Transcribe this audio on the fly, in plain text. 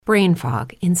Brain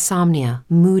fog, insomnia,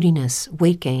 moodiness,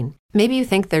 weight gain. Maybe you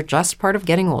think they're just part of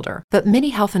getting older, but MIDI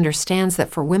Health understands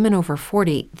that for women over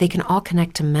 40, they can all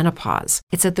connect to menopause.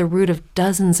 It's at the root of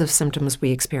dozens of symptoms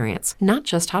we experience, not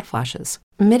just hot flashes.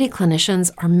 MIDI clinicians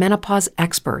are menopause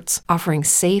experts, offering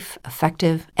safe,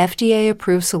 effective,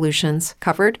 FDA-approved solutions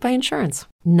covered by insurance.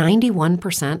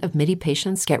 91% of MIDI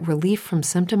patients get relief from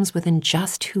symptoms within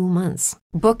just 2 months.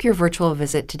 Book your virtual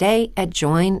visit today at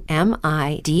joinmidi.com.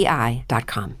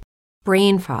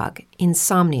 Brain fog,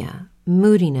 insomnia,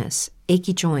 moodiness,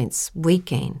 achy joints, weight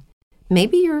gain.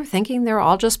 Maybe you're thinking they're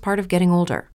all just part of getting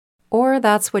older, or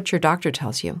that's what your doctor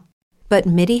tells you. But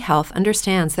MIDI Health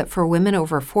understands that for women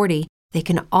over 40, they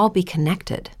can all be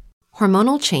connected.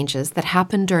 Hormonal changes that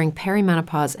happen during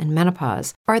perimenopause and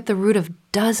menopause are at the root of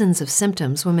dozens of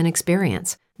symptoms women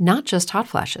experience, not just hot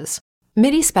flashes.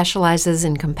 MIDI specializes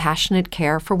in compassionate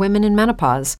care for women in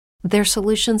menopause. Their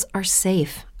solutions are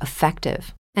safe,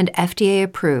 effective, and FDA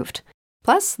approved.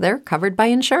 Plus, they're covered by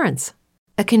insurance.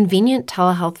 A convenient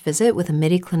telehealth visit with a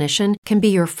MIDI clinician can be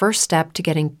your first step to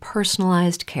getting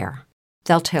personalized care.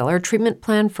 They'll tailor a treatment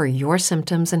plan for your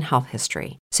symptoms and health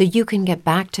history, so you can get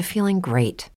back to feeling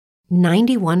great.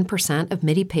 91% of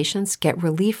MIDI patients get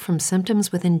relief from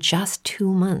symptoms within just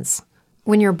 2 months.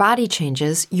 When your body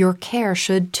changes, your care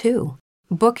should too.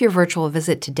 Book your virtual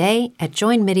visit today at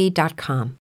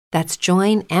joinmidi.com. That's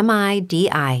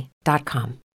joinmidi.com.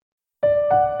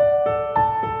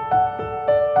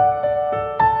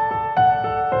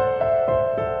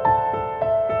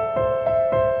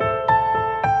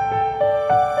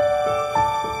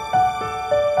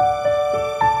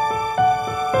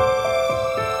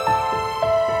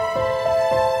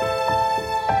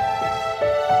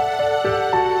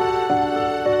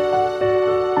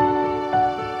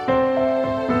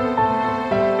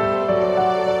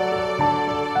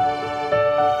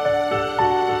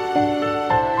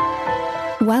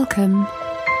 Welcome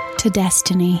to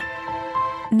Destiny.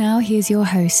 Now here's your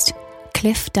host,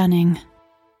 Cliff Dunning.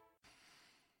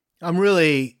 I'm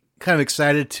really kind of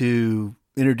excited to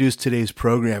introduce today's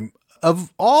program.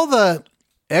 Of all the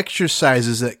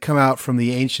exercises that come out from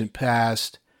the ancient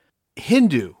past,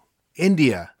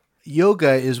 India,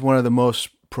 yoga is one of the most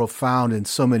profound in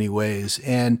so many ways.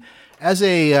 And as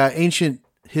a ancient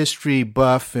history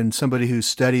buff and somebody who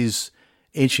studies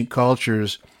ancient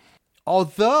cultures,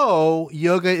 although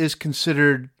yoga is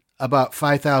considered about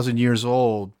 5,000 years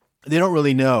old, they don't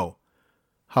really know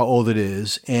how old it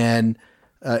is. And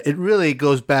it really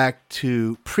goes back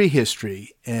to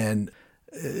prehistory. And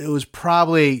it was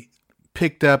probably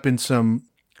picked up in some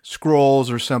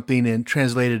scrolls or something and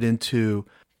translated into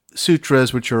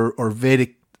sutras, which are or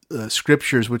Vedic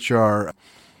scriptures, which are,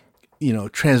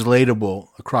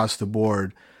 translatable across the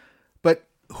board. But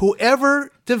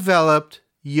whoever developed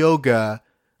yoga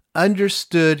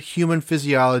understood human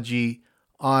physiology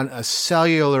on a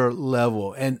cellular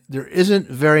level. And there isn't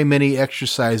very many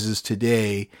exercises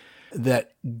today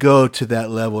that go to that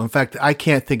level. In fact, I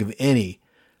can't think of any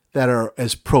that are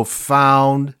as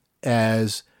profound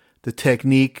as the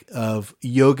technique of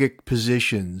yogic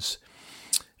positions.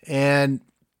 And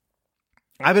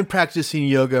I've been practicing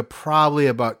yoga probably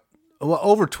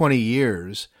over 20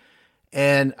 years,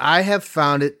 and I have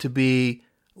found it to be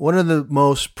one of the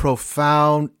most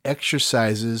profound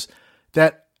exercises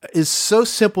that is so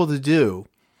simple to do,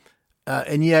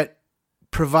 and yet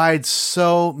provides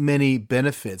so many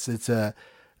benefits. It's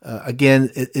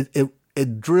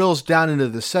it drills down into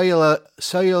the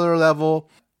cellular level.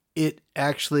 It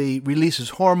actually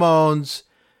releases hormones.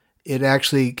 It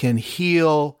actually can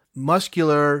heal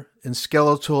muscular and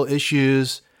skeletal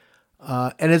issues,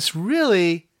 and it's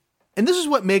really, and this is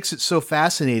what makes it so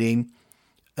fascinating.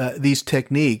 These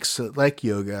techniques like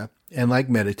yoga and like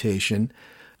meditation,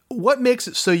 what makes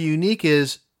it so unique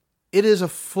is it is a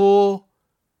full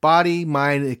body,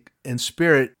 mind, and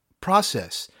spirit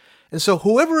process. And so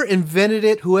whoever invented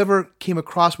it, whoever came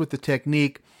across with the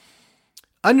technique,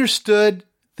 understood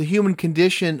the human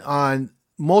condition on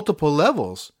multiple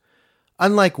levels.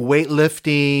 Unlike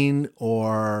weightlifting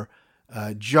or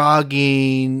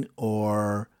jogging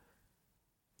or,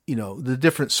 the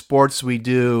different sports we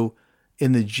do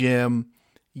in the gym,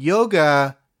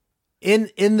 yoga,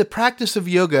 in the practice of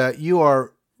yoga, you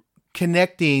are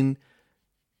connecting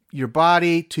your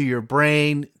body to your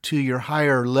brain to your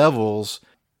higher levels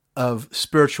of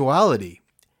spirituality.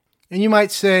 And you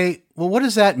might say, well, what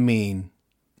does that mean?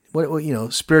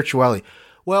 What spirituality?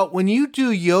 Well, when you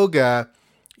do yoga,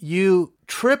 you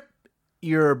trip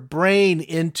your brain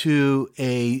into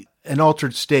an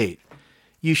altered state.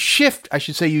 You shift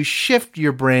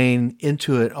your brain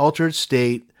into an altered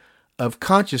state of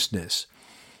consciousness.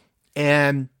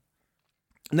 And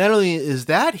not only is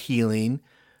that healing,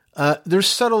 there's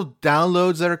subtle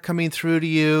downloads that are coming through to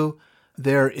you.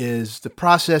 There is the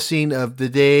processing of the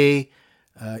day,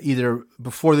 either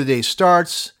before the day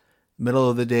starts, middle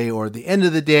of the day, or the end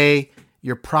of the day.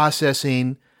 You're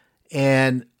processing.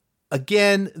 And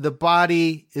again, the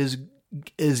body is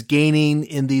gaining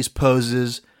in these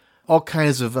poses all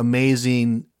kinds of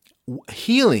amazing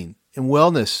healing and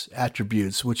wellness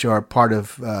attributes, which are part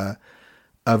of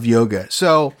yoga.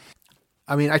 So,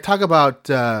 I mean, I talk about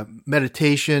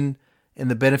meditation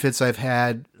and the benefits I've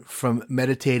had from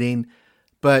meditating,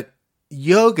 but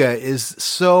yoga is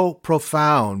so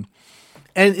profound.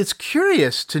 And it's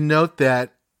curious to note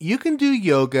that you can do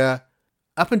yoga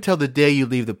up until the day you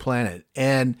leave the planet.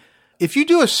 And if you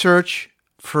do a search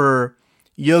for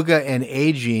yoga and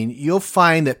aging, you'll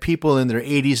find that people in their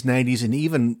 80s, 90s, and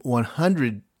even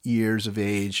 100 years of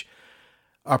age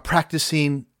are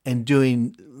practicing and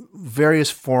doing various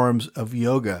forms of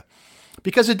yoga,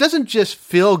 because it doesn't just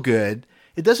feel good.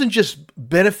 It doesn't just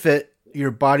benefit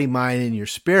your body, mind, and your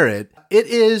spirit. It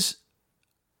is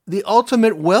the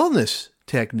ultimate wellness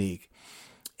technique.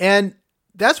 And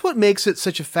that's what makes it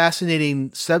such a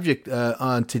fascinating subject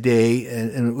on today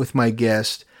and with my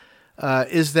guest,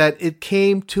 is that it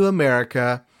came to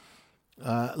America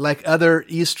like other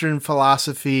Eastern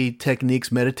philosophy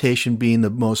techniques, meditation being the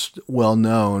most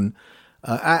well-known.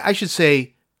 I should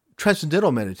say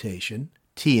Transcendental Meditation,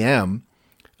 TM,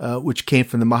 which came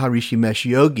from the Maharishi Mahesh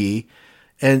Yogi,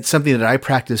 and something that I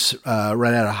practiced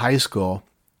right out of high school.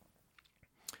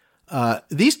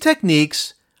 These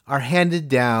techniques are handed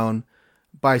down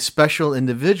by special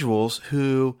individuals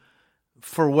who,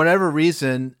 for whatever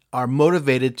reason, are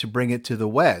motivated to bring it to the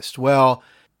West. Well,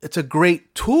 it's a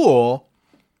great tool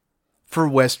for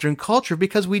Western culture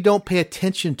because we don't pay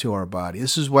attention to our body.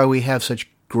 This is why we have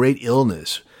such great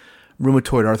illness,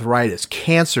 rheumatoid arthritis,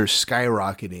 cancer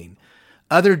skyrocketing,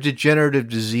 other degenerative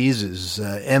diseases,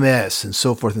 MS, and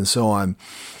so forth and so on.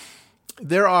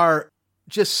 There are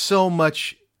just so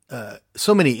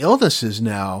many illnesses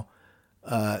now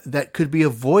that could be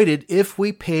avoided if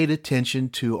we paid attention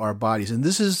to our bodies. And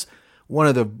this is one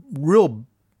of the real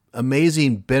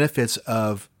amazing benefits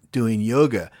of doing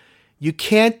yoga. You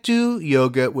can't do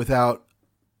yoga without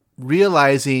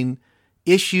realizing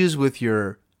issues with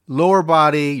your lower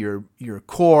body, your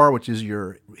core, which is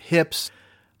your hips,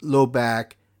 low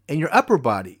back, and your upper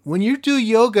body. When you do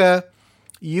yoga,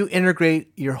 you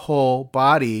integrate your whole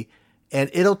body, and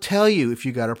it'll tell you if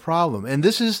you got a problem. And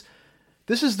this is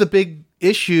the big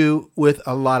issue with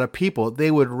a lot of people.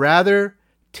 They would rather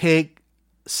take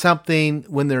something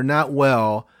when they're not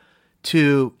well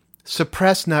to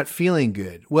suppress not feeling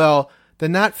good. Well, the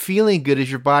not feeling good is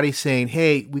your body saying,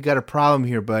 hey, we got a problem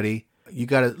here, buddy. You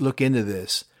got to look into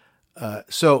this.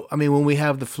 So, I mean, when we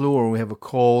have the flu or when we have a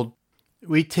cold,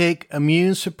 we take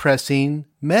immune suppressing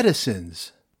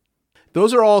medicines.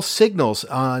 Those are all signals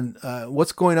on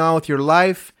what's going on with your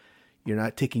life. You're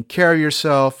not taking care of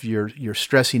yourself. You're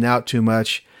stressing out too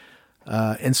much.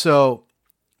 And so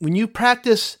when you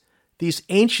practice these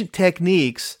ancient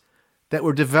techniques that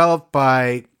were developed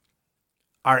by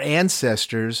our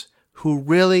ancestors who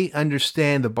really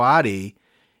understand the body,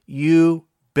 you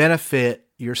benefit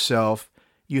yourself.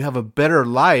 You have a better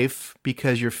life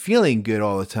because you're feeling good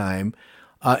all the time.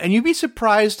 And you'd be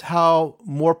surprised how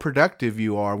more productive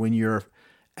you are when you're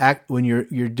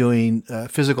doing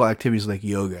physical activities like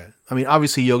yoga. I mean,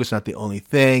 obviously yoga is not the only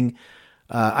thing.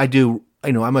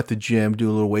 I'm at the gym, do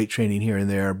a little weight training here and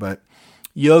there, but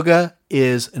yoga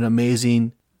is an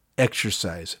amazing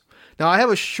exercise. Now, I have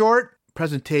a short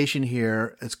presentation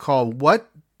here. It's called What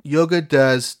Yoga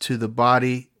Does to the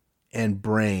Body and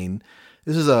Brain.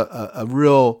 This is a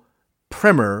real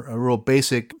primer, a real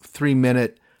basic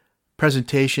 3-minute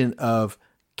presentation of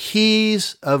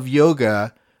keys of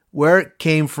yoga, where it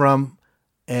came from,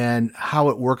 and how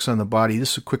it works on the body.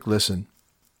 Just a quick listen.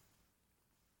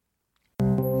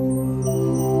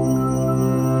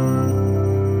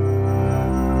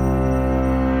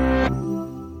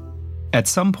 At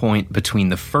some point between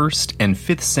the 1st and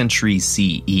 5th century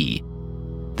CE,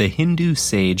 the Hindu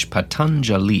sage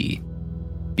Patanjali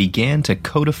began to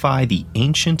codify the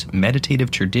ancient meditative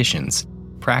traditions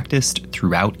practiced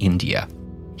throughout India.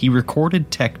 He recorded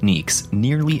techniques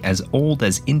nearly as old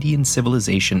as Indian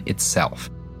civilization itself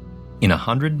in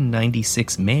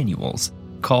 196 manuals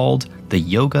called the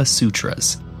Yoga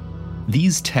Sutras.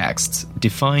 These texts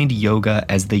defined yoga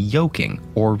as the yoking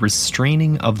or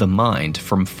restraining of the mind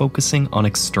from focusing on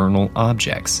external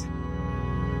objects,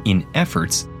 in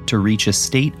efforts to reach a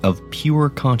state of pure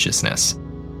consciousness.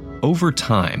 Over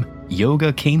time,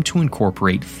 yoga came to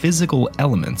incorporate physical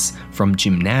elements from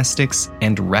gymnastics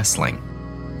and wrestling.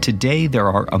 Today, there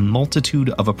are a multitude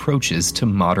of approaches to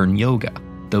modern yoga,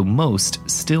 though most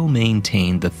still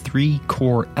maintain the three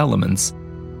core elements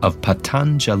of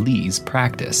Patanjali's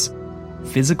practice: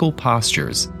 physical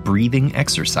postures, breathing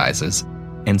exercises,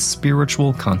 and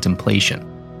spiritual contemplation.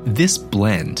 This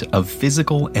blend of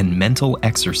physical and mental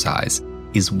exercise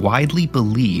is widely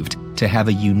believed to have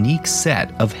a unique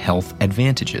set of health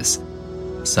advantages,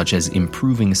 such as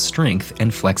improving strength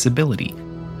and flexibility,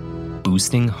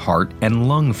 boosting heart and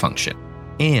lung function,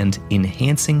 and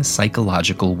enhancing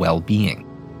psychological well-being.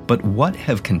 But what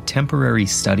have contemporary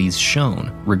studies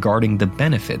shown regarding the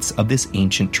benefits of this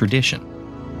ancient tradition?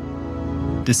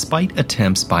 Despite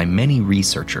attempts by many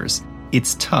researchers,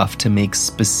 it's tough to make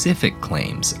specific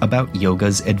claims about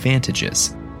yoga's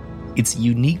advantages. Its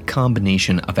unique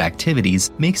combination of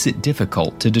activities makes it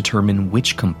difficult to determine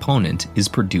which component is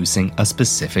producing a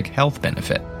specific health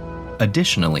benefit.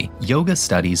 Additionally, yoga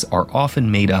studies are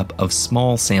often made up of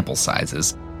small sample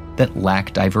sizes that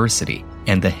lack diversity,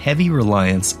 and the heavy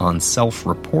reliance on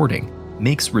self-reporting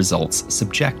makes results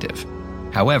subjective.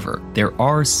 However, there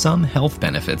are some health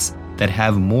benefits that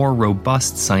have more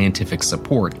robust scientific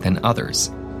support than others.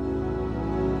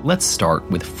 Let's start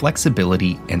with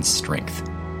flexibility and strength.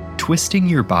 Twisting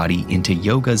your body into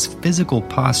yoga's physical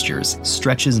postures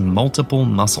stretches multiple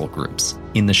muscle groups.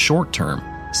 In the short term,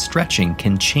 stretching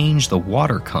can change the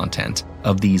water content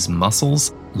of these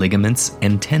muscles, ligaments,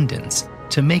 and tendons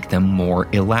to make them more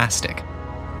elastic.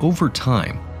 Over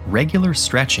time, regular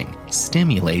stretching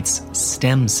stimulates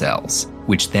stem cells,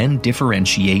 which then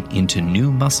differentiate into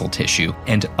new muscle tissue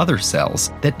and other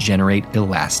cells that generate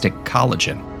elastic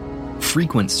collagen.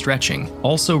 Frequent stretching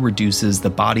also reduces the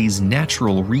body's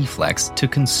natural reflex to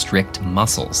constrict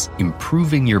muscles,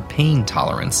 improving your pain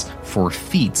tolerance for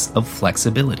feats of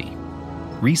flexibility.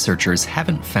 Researchers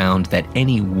haven't found that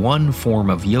any one form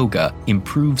of yoga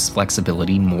improves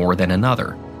flexibility more than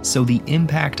another, so the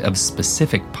impact of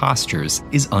specific postures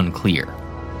is unclear.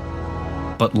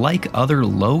 But like other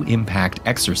low-impact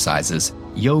exercises,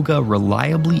 yoga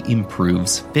reliably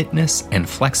improves fitness and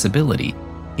flexibility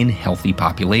in healthy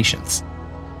populations.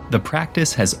 The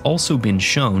practice has also been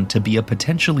shown to be a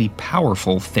potentially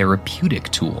powerful therapeutic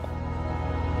tool.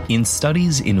 In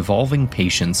studies involving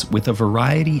patients with a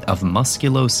variety of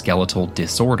musculoskeletal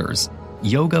disorders,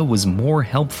 yoga was more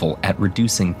helpful at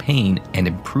reducing pain and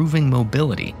improving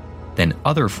mobility than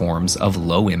other forms of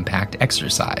low-impact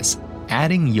exercise.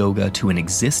 Adding yoga to an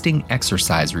existing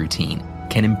exercise routine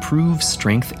can improve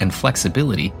strength and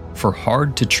flexibility for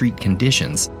hard-to-treat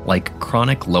conditions like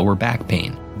chronic lower back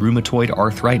pain, rheumatoid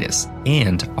arthritis,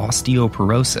 and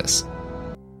osteoporosis.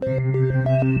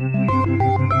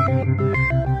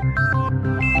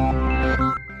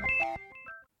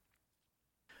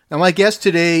 Now, my guest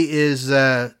today is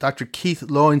Dr. Keith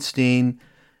Lowenstein,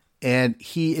 and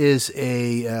he is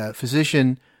a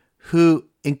physician who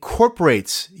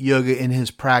incorporates yoga in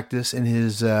his practice and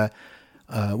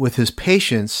with his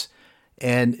patients,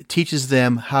 and teaches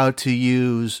them how to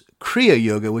use Kriya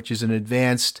Yoga, which is an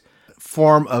advanced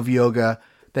form of yoga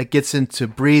that gets into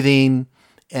breathing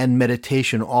and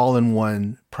meditation all in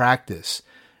one practice.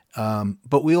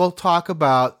 But we will talk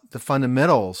about the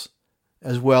fundamentals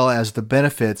as well as the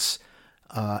benefits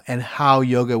and how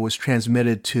yoga was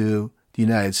transmitted to the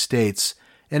United States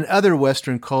and other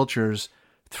Western cultures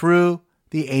through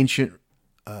the ancient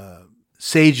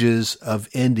sages of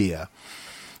India.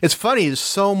 It's funny, there's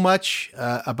so much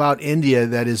about India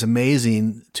that is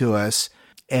amazing to us,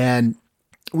 and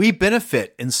we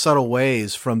benefit in subtle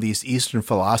ways from these Eastern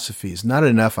philosophies. Not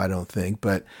enough, I don't think,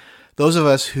 but those of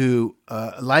us who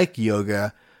like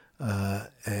yoga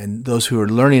and those who are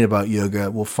learning about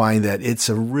yoga will find that it's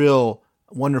a real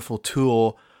wonderful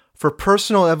tool for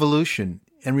personal evolution.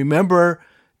 And remember,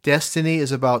 destiny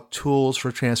is about tools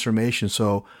for transformation.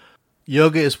 So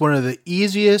yoga is one of the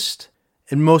easiest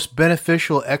and most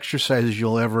beneficial exercises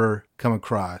you'll ever come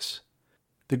across.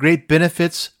 The great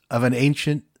benefits of an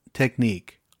ancient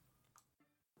technique.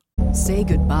 Say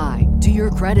goodbye to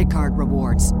your credit card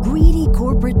rewards. Greedy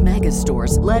corporate mega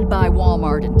stores, led by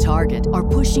Walmart and Target, are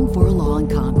pushing for a law in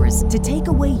Congress to take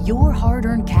away your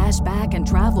hard-earned cash back and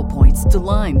travel points to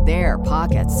line their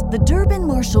pockets. The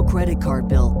Durbin-Marshall credit card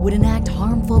bill would enact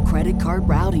harmful credit card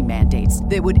routing mandates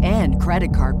that would end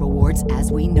credit card rewards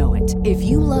as we know it. If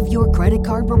you love your credit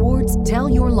card rewards, tell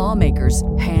your lawmakers,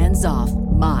 hands off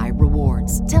my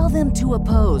rewards. Tell them to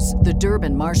oppose the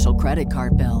Durbin-Marshall credit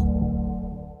card bill.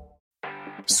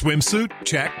 Swimsuit?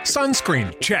 Check.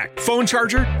 Sunscreen? Check. Phone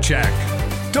charger? Check.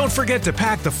 Don't forget to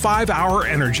pack the 5-Hour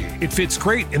Energy. It fits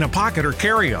great in a pocket or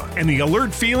carry-on, and the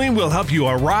alert feeling will help you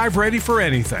arrive ready for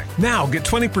anything. Now get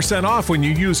 20% off when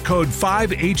you use code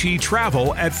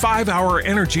 5HETRAVEL at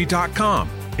 5hourenergy.com.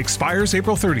 Expires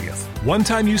April 30th.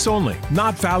 One-time use only.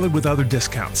 Not valid with other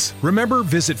discounts. Remember,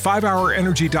 visit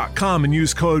 5hourenergy.com and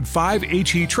use code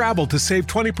 5HETRAVEL to save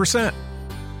 20%.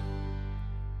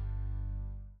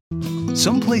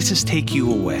 Some places take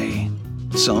you away.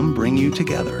 Some bring you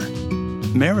together.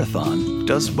 Marathon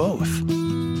does both.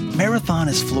 Marathon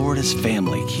is Florida's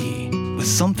family key, with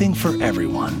something for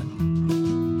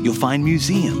everyone. You'll find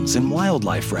museums and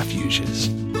wildlife refuges,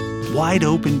 wide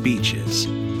open beaches,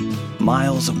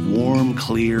 miles of warm,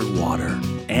 clear water,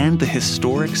 and the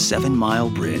historic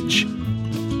 7-mile bridge.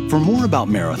 For more about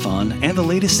Marathon and the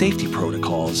latest safety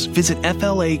protocols, visit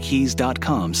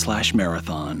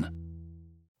flakeys.com/marathon.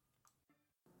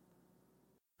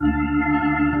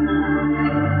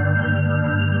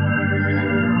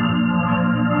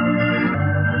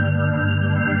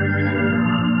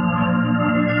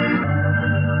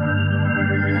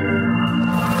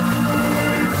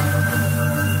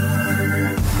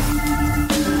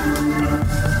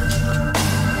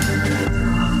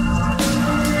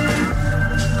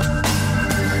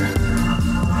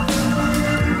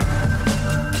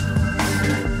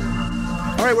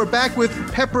 All right, we're back with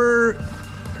Pepper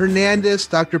Hernandez,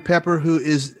 Dr. Pepper, who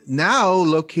is now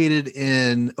located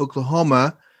in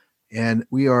Oklahoma, and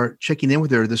we are checking in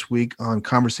with her this week on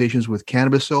Conversations with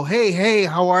Cannabis. So, hey,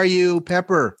 how are you,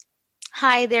 Pepper?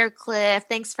 Hi there, Cliff.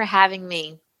 Thanks for having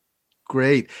me.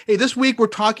 Great. Hey, this week we're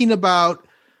talking about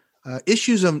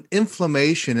issues of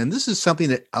inflammation, and this is something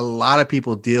that a lot of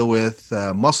people deal with,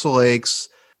 muscle aches,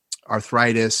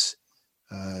 arthritis,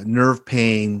 nerve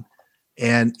pain.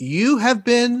 And you have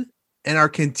been and are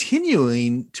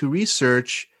continuing to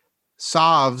research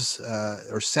salves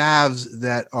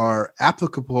that are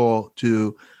applicable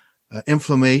to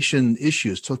inflammation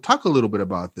issues. So talk a little bit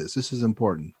about this. This is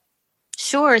important.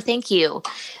 Sure. Thank you.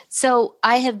 So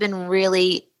I have been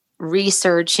really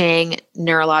researching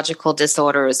neurological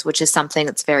disorders, which is something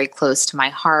that's very close to my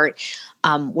heart.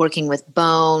 Working with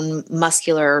bone,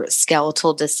 muscular,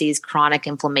 skeletal disease, chronic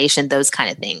inflammation, those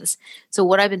kind of things. So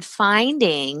what I've been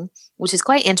finding, which is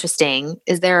quite interesting,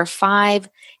 is there are 5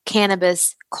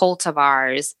 cannabis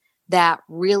cultivars that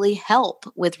really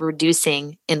help with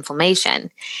reducing inflammation.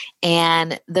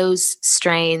 And those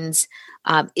strains,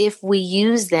 if we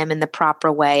use them in the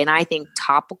proper way, and I think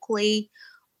topically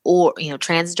or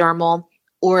transdermal,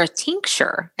 or a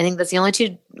tincture. I think that's the only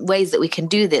 2 ways that we can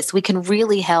do this. We can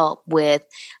really help with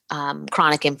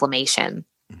chronic inflammation.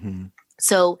 Mm-hmm.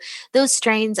 So those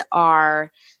strains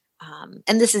are,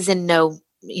 and this is in no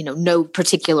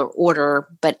particular order,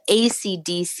 but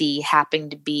AC/DC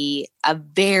happened to be a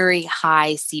very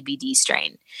high CBD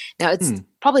strain. Now it's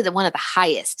probably one of the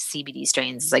highest CBD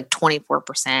strains. It's like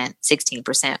 24%,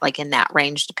 16%, like in that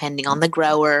range, depending on the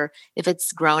grower, if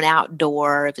it's grown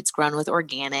outdoor, if it's grown with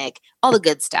organic, all the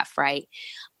good stuff, right?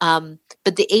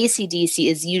 But the AC/DC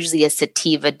is usually a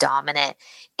sativa dominant,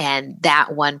 and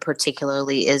that one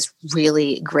particularly is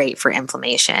really great for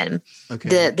inflammation.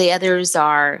 Okay. The others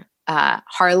are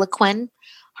Harlequin.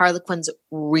 Harlequin's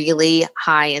really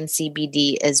high in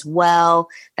CBD as well.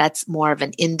 That's more of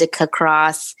an indica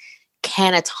cross.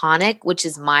 Cannatonic, which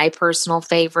is my personal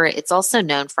favorite. It's also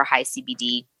known for high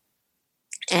CBD.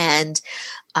 And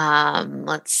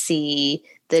let's see,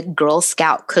 the Girl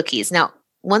Scout cookies. Now,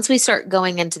 once we start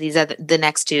going into the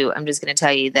next 2, I'm just going to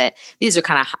tell you that these are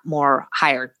kind of more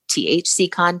higher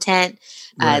THC content.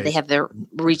 Right. They have their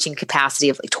reaching capacity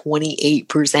of like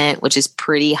 28%, which is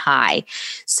pretty high.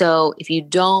 So if you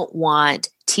don't want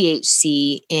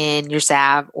THC in your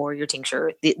salve or your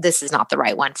tincture, this is not the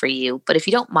right one for you. But if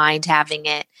you don't mind having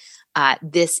it,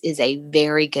 this is a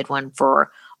very good one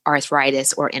for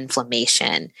arthritis or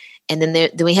inflammation. And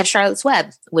then we have Charlotte's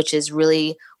Web, which is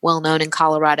really well known in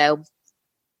Colorado.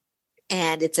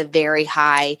 And it's a very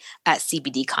high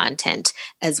CBD content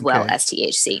as well as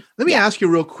THC. Let me ask you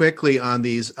real quickly on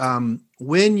these.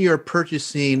 When you're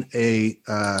purchasing a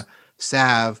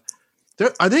salve,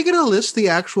 are they going to list the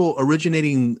actual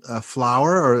originating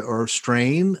flower or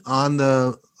strain on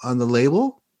the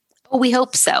label? Oh, we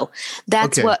hope so.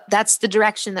 That's the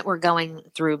direction that we're going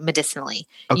through medicinally.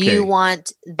 Okay. You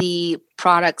want the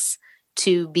products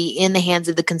to be in the hands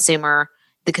of the consumer.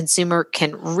 The consumer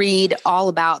can read all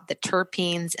about the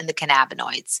terpenes and the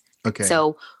cannabinoids. Okay.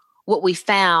 So what we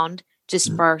found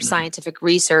just for our scientific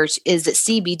research is that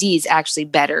CBD is actually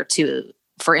better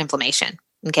for inflammation.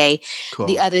 Okay. Cool.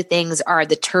 The other things are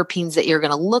the terpenes that you're going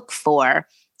to look for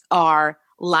are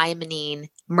limonene,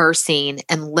 myrcene,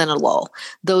 and linalool.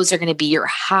 Those are going to be your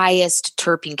highest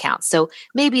terpene counts. So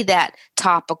maybe that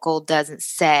topical doesn't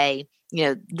say,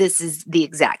 this is the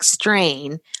exact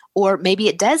strain, or maybe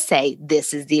it does say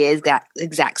this is the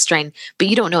exact strain, but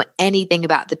you don't know anything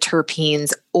about the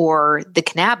terpenes or the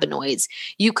cannabinoids.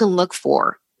 You can look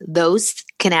for those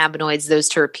cannabinoids, those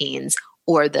terpenes,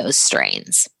 or those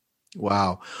strains.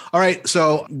 Wow. All right.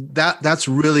 So that's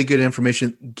really good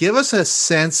information. Give us a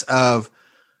sense of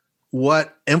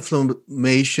what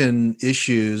inflammatory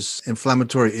issues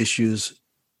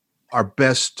are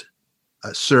best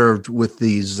served with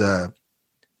these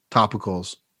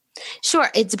topicals. Sure.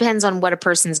 It depends on what a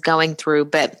person's going through,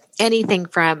 but anything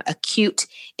from acute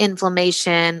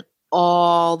inflammation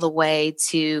all the way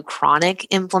to chronic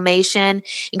inflammation.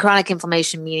 And chronic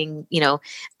inflammation meaning,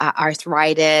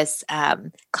 arthritis,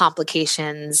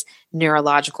 complications,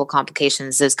 neurological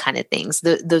complications, those kind of things.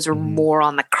 Those are more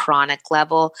on the chronic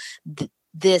level.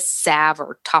 This salve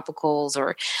or topicals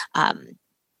or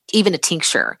even a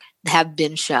tincture have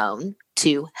been shown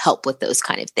to help with those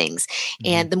kind of things.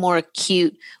 And the more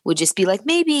acute would just be like,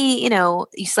 maybe,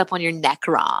 you slept on your neck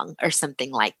wrong or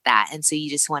something like that. And so you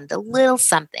just wanted a little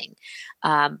something.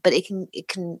 But it can,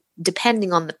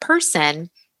 depending on the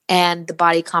person and the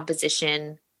body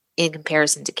composition in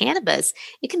comparison to cannabis,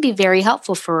 it can be very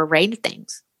helpful for a range of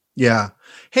things. Yeah.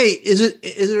 Hey, is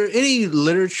there any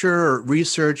literature or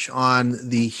research on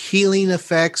the healing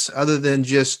effects other than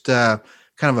just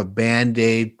kind of a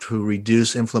Band-Aid to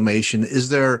reduce inflammation? Is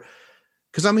there,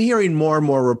 because I'm hearing more and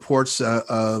more reports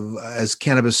of as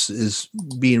cannabis is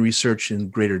being researched in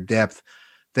greater depth,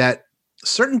 that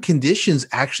certain conditions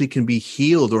actually can be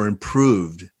healed or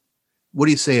improved. What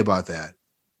do you say about that?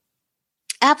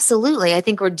 Absolutely. I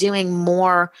think we're doing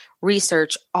more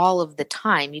research all of the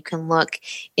time. You can look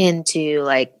into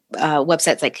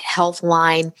websites like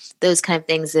Healthline, those kind of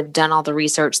things that have done all the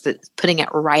research that's putting it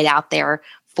right out there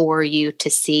for you to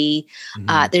see.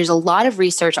 There's a lot of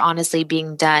research, honestly,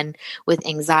 being done with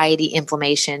anxiety,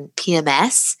 inflammation,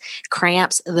 PMS,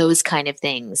 cramps, those kind of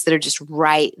things that are just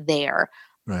right there.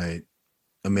 Right.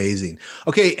 Amazing.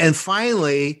 Okay. And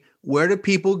finally, where do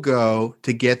people go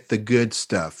to get the good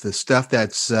stuff, the stuff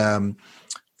that's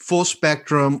full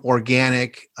spectrum,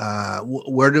 organic?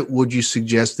 Where would you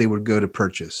suggest they would go to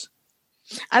purchase?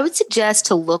 I would suggest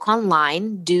to look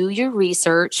online, do your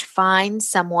research, find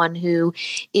someone who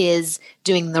is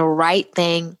doing the right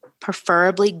thing,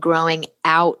 preferably growing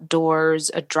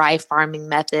outdoors, a dry farming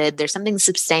method. There's something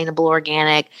sustainable,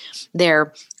 organic.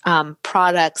 Their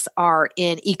products are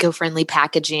in eco-friendly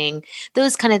packaging,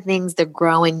 those kind of things. They're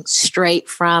growing straight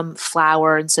from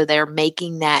flower. And so they're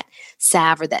making that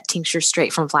salve or that tincture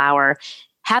straight from flower.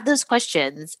 Have those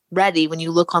questions ready when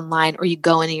you look online or you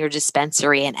go into your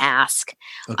dispensary and ask.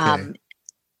 Okay.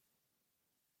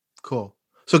 Cool.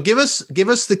 So give us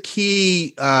the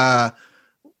key give us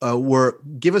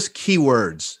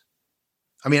keywords.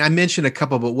 I mean, I mentioned a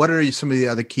couple, but what are some of the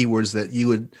other keywords that you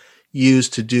would use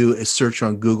to do a search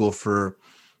on Google for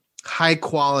high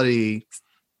quality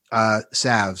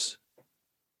salves?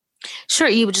 Sure.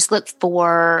 You would just look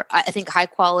for, I think, high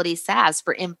quality salves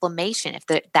for inflammation, if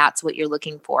that's what you're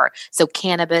looking for. So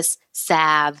cannabis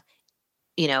salve,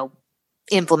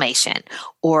 inflammation,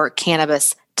 or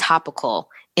cannabis topical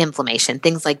inflammation,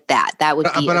 things like that. That would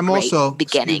be a great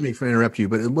beginning. Excuse me for interrupting you,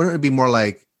 but wouldn't it be more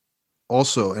like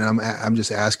also, and I'm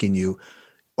just asking you,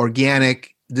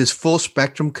 organic, does full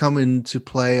spectrum come into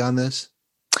play on this?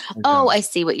 Oh, I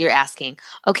see what you're asking.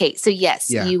 Okay. So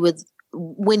yes, you would,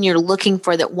 when you're looking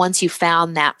for that, once you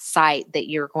found that site that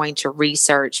you're going to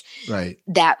research, right,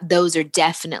 that those are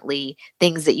definitely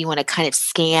things that you want to kind of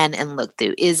scan and look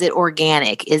through. Is it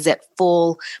organic? Is it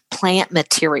full plant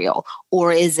material?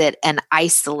 Or is it an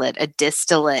isolate, a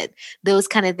distillate? Those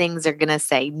kind of things are going to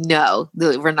say, no,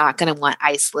 we're not going to want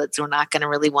isolates. We're not going to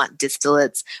really want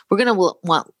distillates. We're going to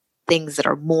want things that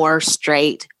are more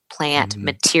straight plant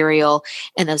material.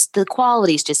 And the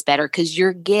quality is just better because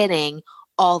you're getting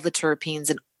all the terpenes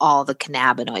and all the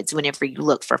cannabinoids whenever you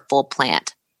look for full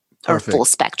plant or full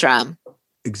spectrum.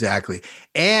 Exactly.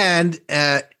 And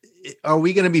are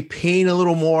we going to be paying a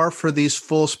little more for these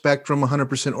full spectrum,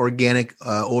 100% organic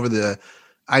over the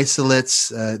isolates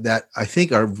that I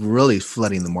think are really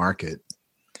flooding the market?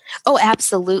 Oh,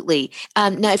 absolutely.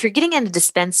 Now, if you're getting in a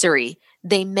dispensary,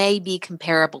 they may be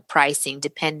comparable pricing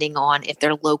depending on if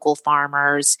they're local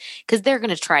farmers, because they're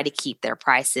going to try to keep their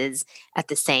prices at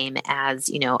the same as,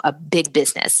 a big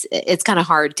business. It's kind of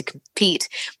hard to compete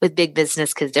with big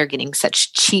business because they're getting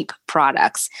such cheap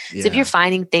products. Yeah. So if you're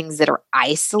finding things that are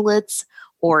isolates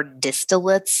or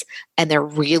distillates, and they're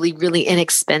really, really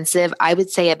inexpensive. I would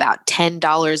say about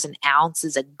 $10 an ounce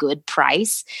is a good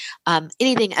price.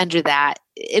 Anything under that,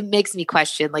 it makes me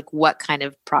question, like, what kind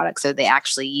of products are they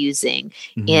actually using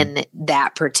in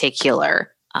that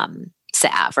particular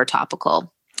salve or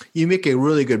topical? You make a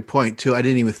really good point, too. I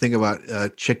didn't even think about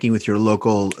checking with your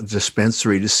local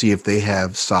dispensary to see if they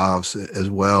have salves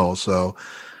as well. So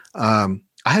I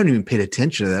haven't even paid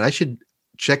attention to that. I should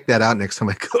check that out next time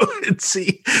I go and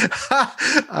see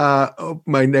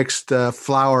my next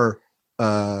flower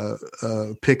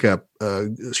pickup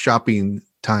shopping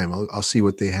time. I'll see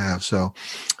what they have. So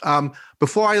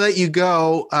before I let you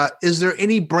go, is there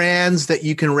any brands that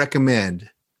you can recommend?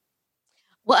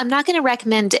 Well, I'm not going to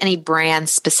recommend any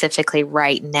brands specifically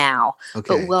right now,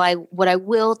 Okay. but what I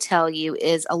will tell you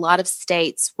is a lot of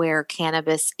states where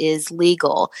cannabis is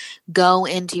legal, go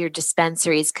into your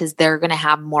dispensaries because they're going to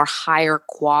have more higher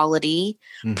quality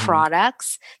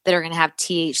products that are going to have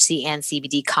THC and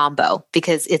CBD combo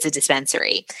because it's a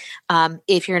dispensary.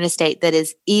 If you're in a state that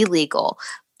is illegal,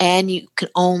 and you can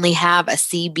only have a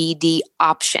CBD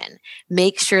option,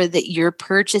 make sure that you're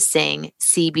purchasing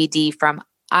CBD from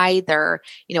either,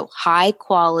 high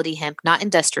quality hemp, not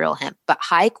industrial hemp, but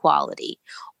high quality,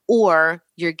 or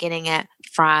you're getting it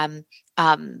from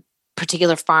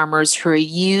particular farmers who are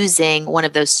using one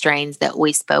of those strains that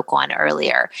we spoke on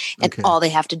earlier. And all they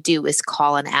have to do is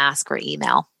call and ask or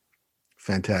email.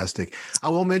 Fantastic. I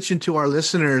will mention to our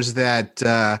listeners that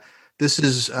this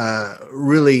is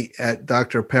really at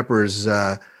Dr. Pepper's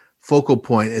focal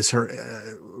point. Is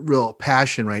her real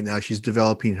passion right now. She's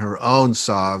developing her own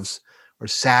salves,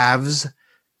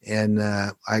 and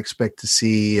I expect to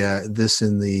see this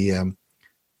in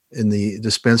the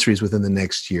dispensaries within the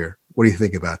next year. What do you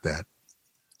think about that?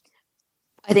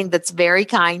 I think that's very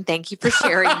kind. Thank you for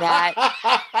sharing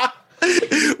that.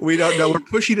 We don't know. We're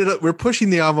pushing it. We're pushing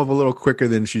the envelope a little quicker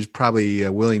than she's probably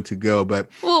willing to go. But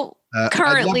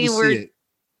currently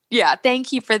Yeah,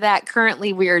 thank you for that.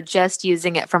 Currently, we are just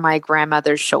using it for my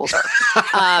grandmother's shoulder.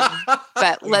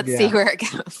 But let's see where it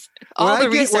goes.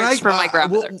 Research for my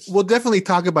grandmother. We'll definitely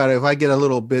talk about it. If I get a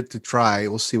little bit to try,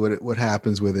 we'll see what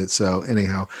happens with it. So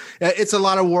anyhow, it's a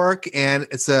lot of work, and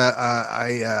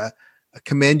I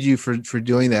commend you for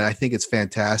doing that. I think it's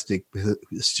fantastic.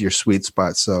 It's your sweet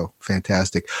spot. So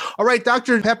fantastic. All right,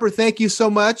 Dr. Pepper, thank you so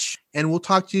much, and we'll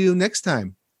talk to you next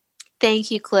time.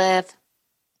 Thank you, Cliff.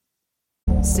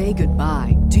 Say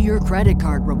goodbye to your credit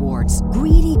card rewards.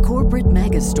 Greedy corporate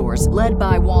mega stores, led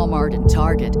by Walmart and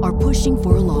Target, are pushing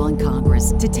for a law in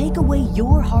Congress to take away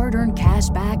your hard-earned cash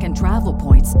back and travel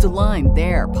points to line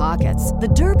their pockets. The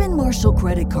Durbin-Marshall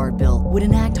credit card bill would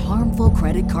enact harmful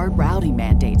credit card routing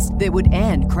mandates that would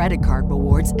end credit card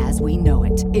rewards as we know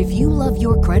it. If you love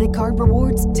your credit card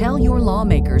rewards, tell your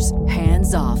lawmakers,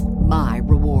 hands off my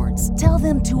rewards. Tell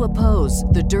them to oppose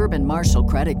the Durbin-Marshall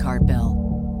credit card bill.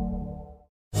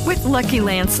 With Lucky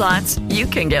Land Slots, you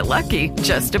can get lucky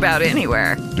just about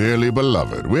anywhere. Dearly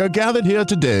beloved, we are gathered here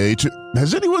today to...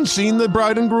 Has anyone seen the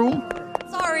bride and groom?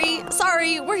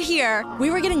 Sorry, we're here.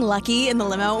 We were getting lucky in the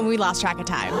limo and we lost track of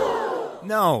time.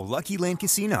 No, Lucky Land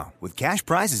Casino, with cash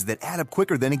prizes that add up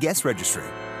quicker than a guest registry.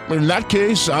 In that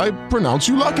case, I pronounce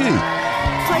you lucky.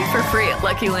 Play for free at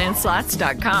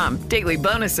LuckyLandSlots.com. Daily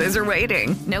bonuses are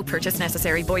waiting. No purchase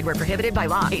necessary. Void where prohibited by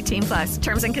law. 18+.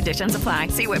 Terms and conditions apply.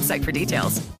 See website for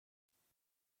details.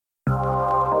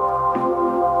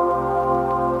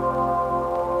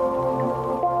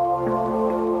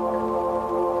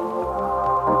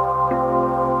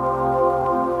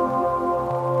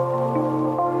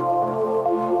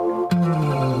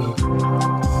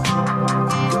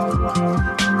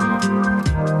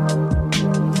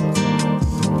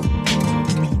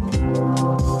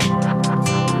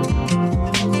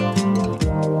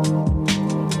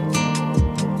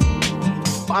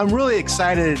 I'm really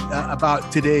excited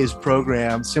about today's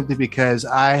program simply because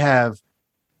I have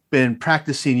been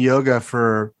practicing yoga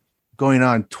for going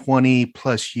on 20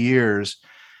 plus years.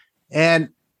 And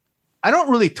I don't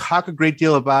really talk a great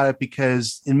deal about it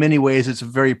because in many ways it's a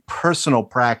very personal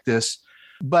practice,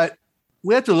 but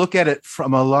we have to look at it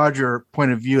from a larger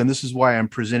point of view. And this is why I'm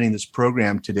presenting this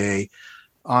program today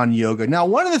on yoga. Now,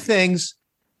 one of the things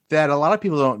that a lot of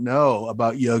people don't know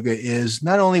about yoga is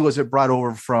not only was it brought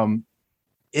over from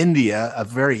India, a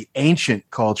very ancient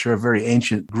culture, a very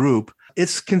ancient group,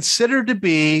 it's considered to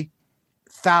be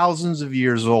thousands of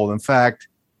years old. In fact,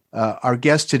 our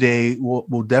guest today,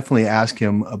 we'll definitely ask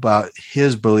him about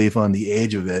his belief on the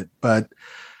age of it. But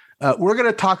we're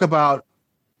going to talk about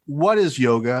what is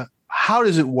yoga, how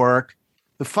does it work,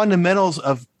 the fundamentals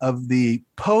of the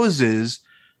poses,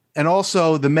 and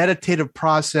also the meditative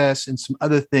process and some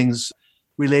other things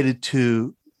related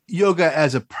to yoga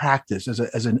as a practice,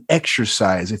 as an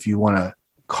exercise, if you want to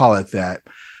call it that.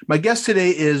 My guest today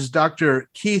is Dr.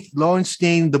 Keith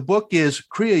Lowenstein. The book is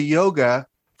Kriya Yoga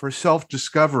for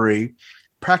Self-Discovery,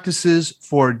 Practices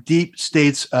for Deep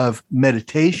States of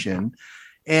Meditation.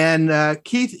 And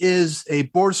Keith is a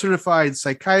board-certified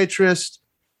psychiatrist,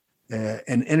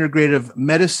 and integrative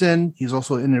medicine. He's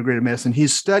also integrative medicine.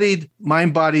 He's studied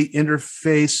mind-body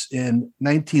interface in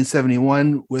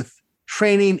 1971 with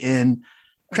training in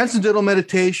transcendental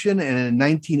meditation, and in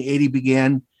 1980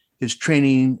 began his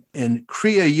training in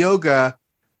Kriya Yoga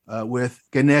with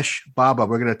Ganesh Baba.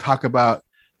 We're going to talk about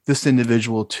this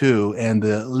individual too, and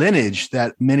the lineage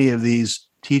that many of these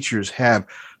teachers have.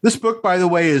 This book, by the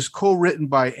way, is co-written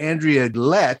by Andrea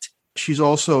Lett. She's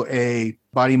also a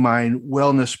body-mind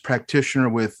wellness practitioner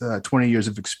with 20 years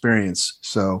of experience.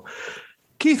 So,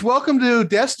 Keith, welcome to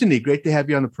Destiny. Great to have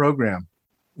you on the program.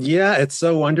 Yeah, it's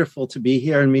so wonderful to be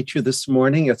here and meet you this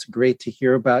morning. It's great to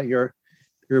hear about your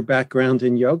background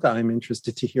in yoga. I'm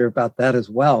interested to hear about that as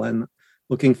well, and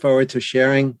looking forward to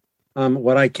sharing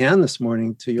what I can this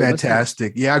morning to you.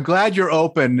 Fantastic. Yeah, I'm glad you're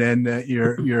open and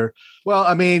you're well,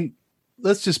 I mean,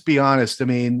 let's just be honest. I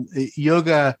mean,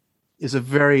 yoga is a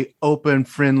very open,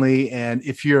 friendly, and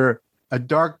if you're a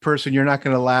dark person, you're not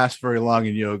going to last very long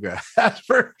in yoga. That's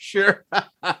for sure.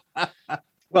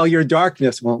 Well, your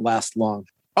darkness won't last long.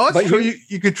 Oh, that's true.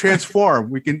 You could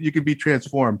transform. You could be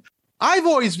transformed. I've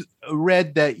always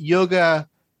read that yoga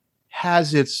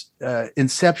has its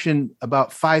inception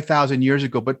about 5,000 years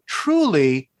ago, but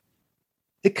truly,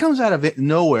 it comes out of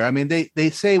nowhere. I mean, they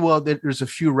say, well, there's a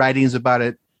few writings about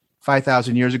it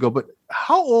 5,000 years ago, but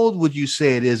how old would you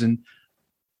say it is, and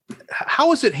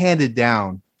how is it handed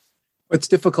down? It's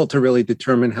difficult to really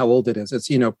determine how old it is. It's,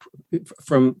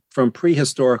 from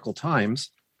prehistorical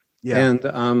times. Yeah.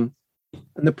 And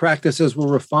the practices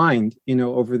were refined,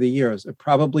 over the years. It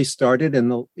probably started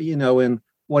in in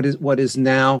what is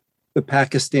now the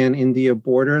Pakistan-India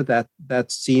border.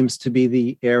 That seems to be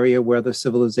the area where the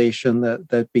civilization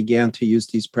that began to use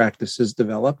these practices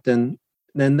developed, and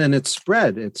then it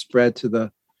spread. It spread to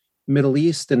the Middle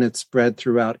East, and it spread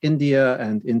throughout India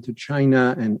and into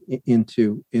China and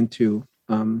into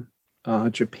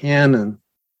Japan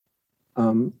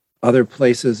and other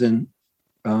places in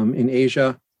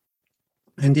Asia.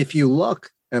 And if you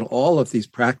look at all of these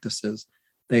practices,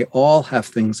 they all have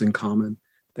things in common.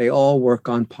 They all work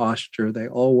on posture. They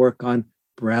all work on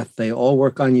breath. They all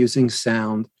work on using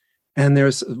sound. And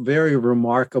there's very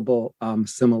remarkable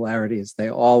similarities. They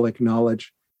all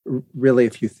acknowledge, really,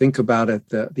 if you think about it,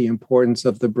 the importance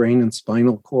of the brain and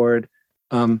spinal cord.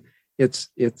 It's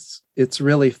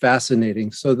really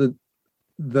fascinating. So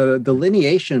the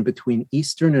delineation between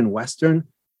Eastern and Western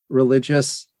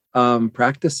religious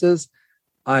practices,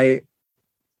 I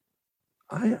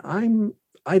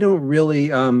don't really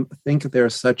think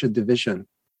there's such a division.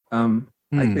 I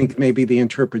think maybe the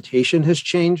interpretation has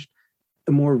changed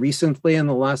more recently in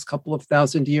the last couple of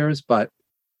thousand years, but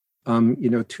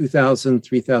 2,000,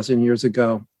 3,000 years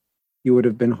ago, you would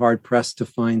have been hard pressed to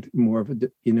find more of a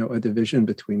division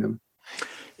between them.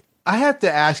 I have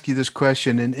to ask you this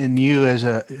question, and you as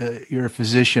you're a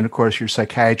physician, of course, you're a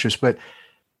psychiatrist, but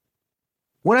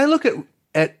when I look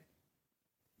at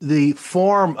the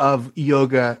form of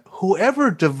yoga,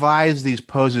 whoever devised these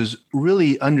poses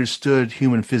really understood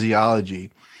human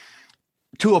physiology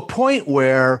to a point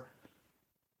where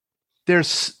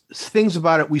there's things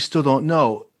about it we still don't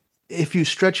know. If you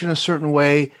stretch in a certain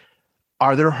way,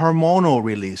 are there hormonal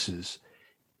releases?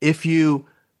 If you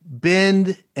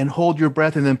bend and hold your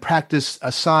breath and then practice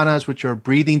asanas, which are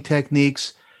breathing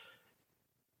techniques,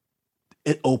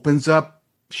 it opens up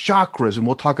chakras, and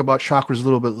we'll talk about chakras a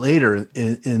little bit later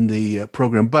in the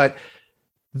program. But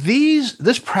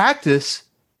this practice,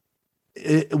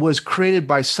 it was created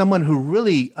by someone who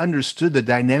really understood the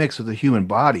dynamics of the human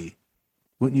body,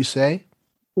 wouldn't you say?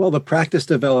 Well, the practice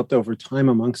developed over time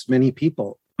amongst many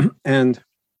people, and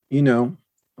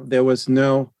there was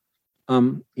no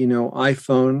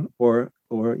iPhone or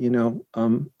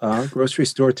grocery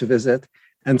store to visit,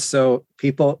 and so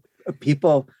people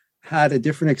had a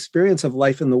different experience of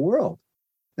life in the world.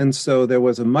 And so there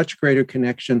was a much greater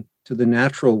connection to the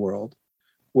natural world,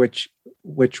 which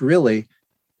really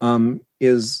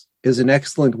is an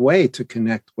excellent way to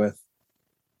connect with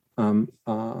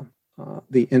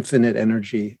the infinite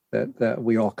energy that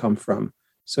we all come from.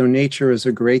 So nature is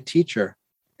a great teacher,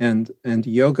 and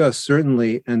yoga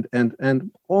certainly,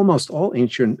 and almost all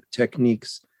ancient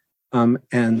techniques,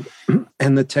 and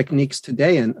the techniques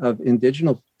today of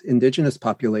indigenous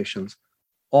populations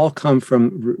all come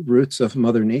from roots of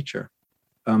Mother Nature.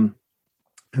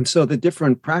 And so the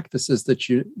different practices that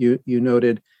you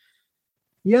noted,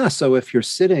 yeah, so if you're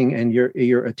sitting and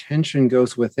your attention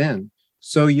goes within,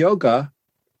 so yoga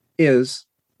is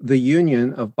the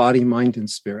union of body, mind, and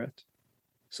spirit.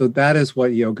 So that is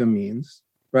what yoga means,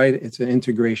 right? It's an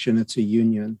integration, it's a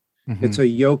union, it's a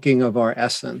yoking of our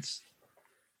essence.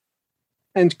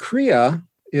 And kriya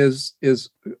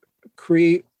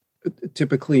kriya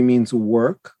typically means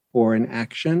work or an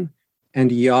action,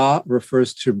 and ya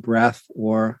refers to breath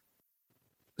or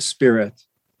spirit.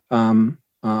 And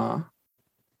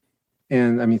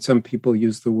I mean, some people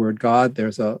use the word God.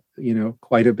 There's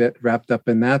quite a bit wrapped up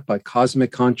in that, but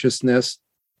cosmic consciousness,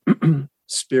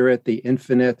 spirit, the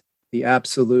infinite, the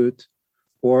absolute,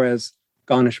 or as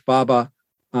Ganesh Baba,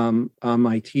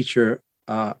 my teacher,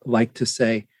 liked to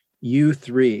say,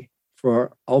 U3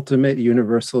 for ultimate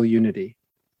universal unity.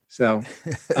 So,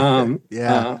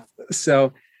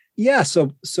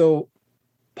 so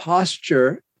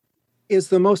posture is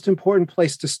the most important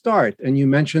place to start. And you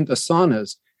mentioned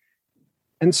asanas.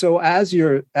 And so as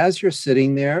you're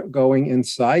sitting there going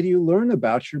inside, you learn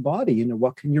about your body.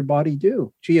 What can your body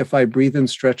do? Gee, if I breathe and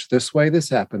stretch this way, this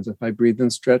happens. If I breathe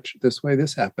and stretch this way,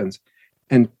 this happens.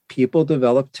 And people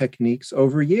develop techniques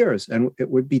over years, and it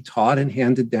would be taught and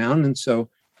handed down. And so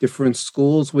different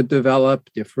schools would develop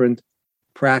different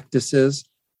practices.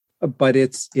 But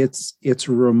it's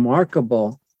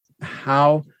remarkable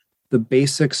how the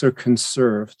basics are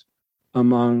conserved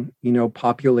among,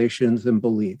 populations and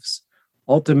beliefs.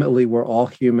 Ultimately, we're all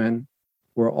human.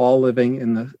 We're all living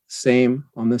on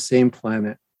the same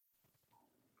planet.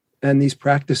 And these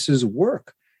practices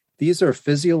work. These are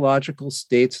physiological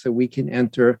states that we can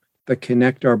enter that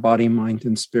connect our body, mind,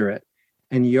 and spirit.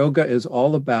 And yoga is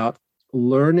all about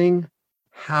learning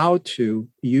how to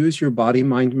use your body,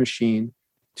 mind machine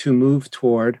to move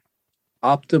toward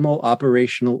optimal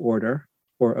operational order,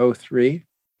 or O3,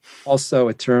 also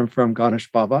a term from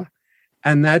Ganesh Baba.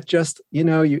 And that just,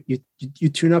 you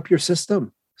tune up your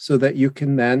system so that you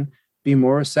can then be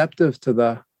more receptive to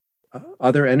the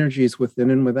other energies within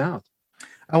and without.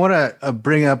 I want to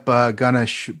bring up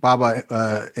Ganesh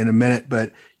Baba in a minute,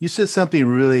 but you said something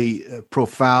really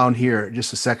profound here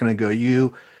just a second ago.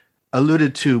 You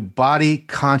alluded to body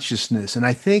consciousness. And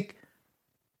I think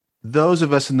those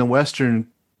of us in the Western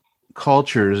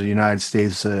cultures, the United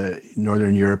States,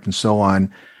 Northern Europe, and so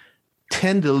on,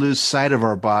 tend to lose sight of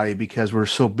our body because we're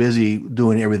so busy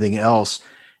doing everything else.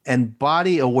 And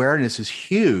body awareness is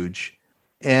huge.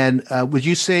 And would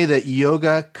you say that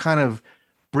yoga kind of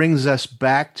brings us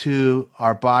back to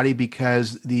our body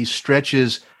because these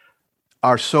stretches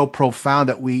are so profound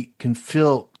that we can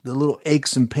feel the little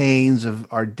aches and pains of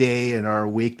our day and our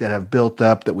week that have built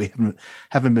up that we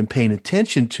haven't been paying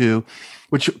attention to,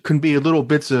 which can be little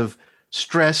bits of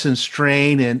stress and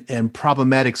strain and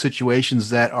problematic situations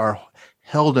that are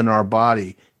held in our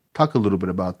body. Talk a little bit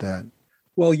about that.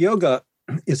 Well, yoga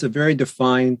is a very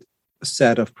defined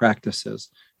set of practices.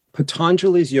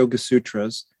 Patanjali's Yoga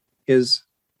Sutras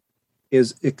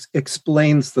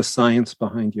explains the science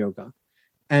behind yoga.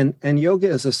 And yoga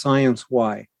is a science.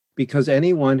 Why? Because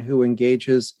anyone who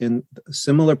engages in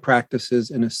similar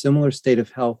practices in a similar state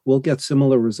of health will get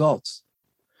similar results.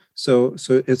 So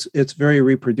it's very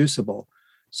reproducible.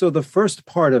 So the first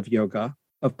part of yoga,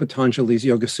 of Patanjali's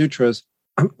Yoga Sutras,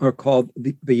 are called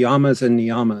the yamas and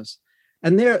niyamas.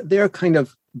 And they're kind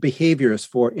of behaviors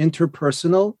for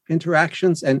interpersonal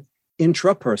interactions and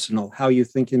intrapersonal, how you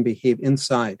think and behave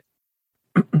inside.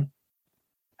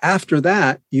 After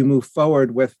that, you move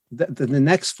forward with the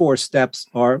next four steps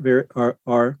are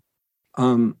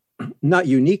not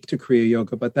unique to Kriya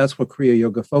Yoga, but that's what Kriya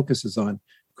Yoga focuses on.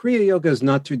 Kriya Yoga is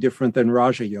not too different than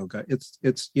Raja Yoga.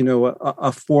 It's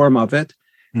a form of it.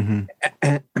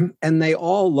 Mm-hmm. And they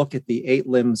all look at the 8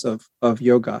 limbs of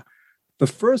yoga. The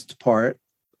first part,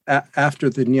 after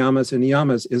the niyamas and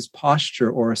niyamas, is posture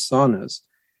or asanas.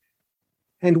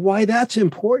 And why that's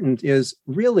important is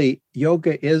really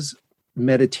yoga is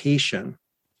meditation.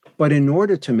 But in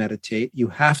order to meditate, you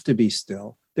have to be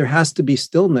still. There has to be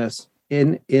stillness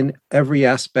in every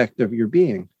aspect of your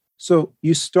being. So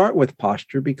you start with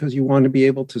posture because you want to be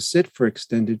able to sit for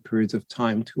extended periods of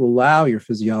time to allow your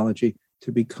physiology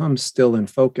to become still and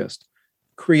focused.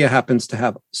 Kriya happens to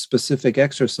have specific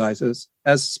exercises,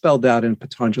 as spelled out in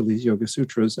Patanjali's Yoga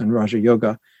Sutras and Raja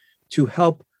Yoga, to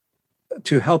help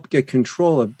get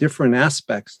control of different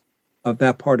aspects of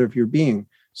that part of your being.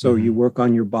 So you work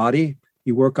on your body,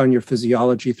 you work on your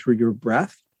physiology through your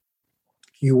breath,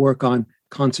 you work on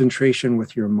concentration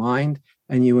with your mind,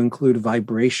 and you include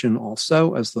vibration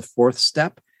also as the 4th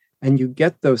step. And you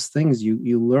get those things,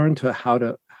 you learn how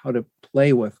to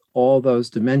play with all those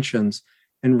dimensions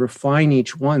and refine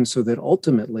each one so that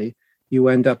ultimately you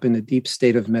end up in a deep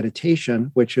state of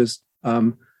meditation, which is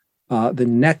the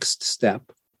next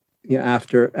step.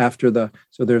 After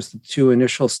so there's the 2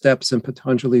 initial steps in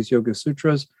Patanjali's Yoga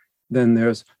Sutras. Then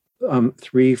there's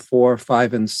 3, 4,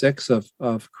 5, and 6 of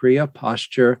Kriya,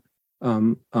 posture,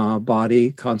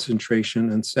 body, concentration,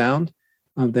 and sound.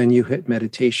 Then you hit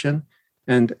meditation,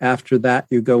 and after that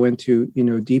you go into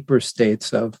deeper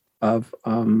states of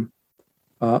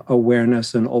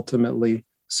awareness and ultimately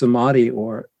samadhi,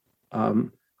 or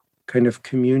kind of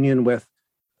communion with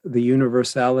the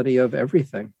universality of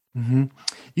everything. Mm-hmm.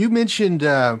 You mentioned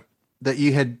that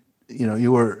you had,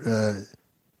 you were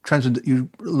you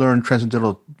learned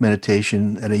transcendental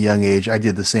meditation at a young age. I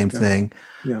did the same thing.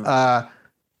 Yeah.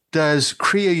 Does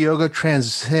Kriya Yoga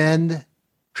transcend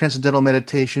transcendental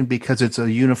meditation because it's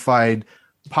a unified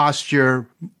posture,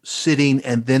 sitting,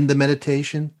 and then the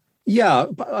meditation? Yeah.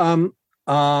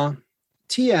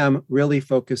 TM really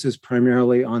focuses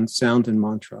primarily on sound and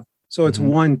mantra. So it's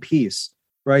one piece,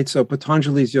 right? So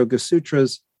Patanjali's Yoga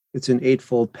Sutras, it's an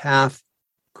 8-fold path.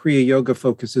 Kriya Yoga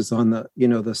focuses on the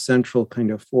central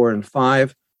kind of 4 and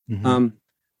 5.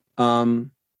 Mm-hmm.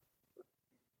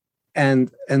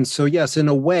 And so, yes, in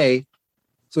a way,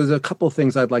 so there's a couple of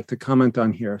things I'd like to comment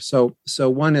on here. So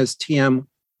one is TM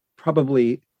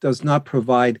probably does not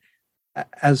provide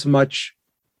as much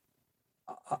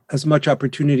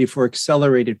opportunity for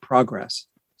accelerated progress.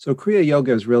 So Kriya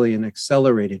Yoga is really an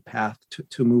accelerated path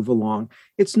to move along.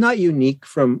 It's not unique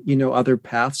from, other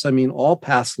paths. I mean, all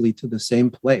paths lead to the same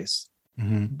place.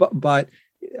 Mm-hmm. But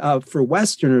for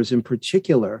Westerners in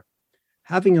particular,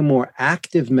 having a more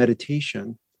active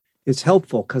meditation is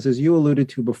helpful because, as you alluded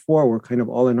to before, we're kind of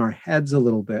all in our heads a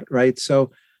little bit, right? So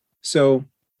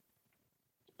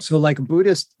like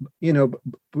Buddhist,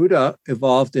 Buddha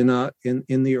evolved in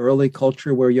the early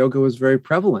culture where yoga was very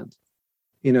prevalent.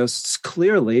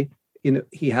 Clearly,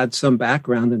 he had some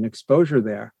background and exposure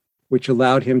there, which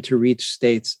allowed him to reach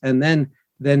states. And then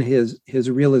his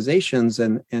realizations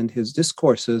and his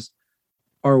discourses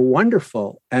are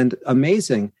wonderful and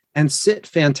amazing and sit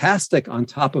fantastic on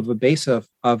top of a base of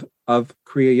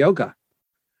Kriya Yoga.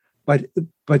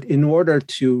 But in order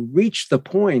to reach the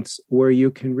points where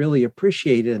you can really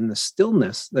appreciate it and the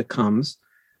stillness that comes,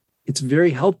 it's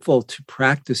very helpful to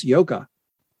practice yoga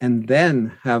and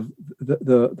then have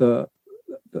the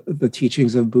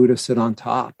teachings of Buddha sit on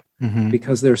top,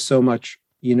 because there's so much,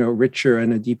 richer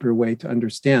and a deeper way to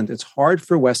understand. It's hard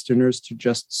for Westerners to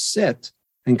just sit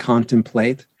and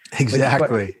contemplate.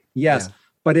 Exactly. But yes. Yeah.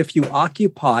 But if you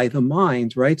occupy the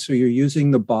mind, right? So you're using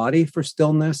the body for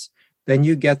stillness, then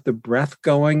you get the breath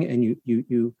going and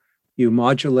you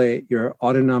modulate your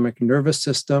autonomic nervous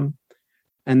system.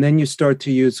 And then you start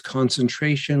to use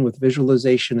concentration with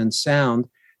visualization and sound.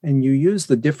 And you use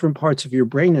the different parts of your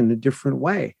brain in a different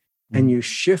way. And you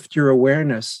shift your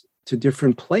awareness to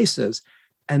different places.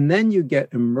 And then you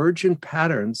get emergent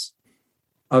patterns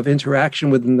of interaction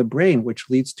within the brain, which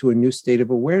leads to a new state of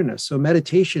awareness. So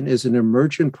meditation is an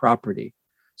emergent property.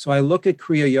 So I look at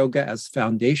Kriya Yoga as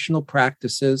foundational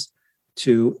practices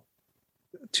to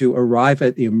arrive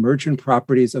at the emergent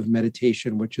properties of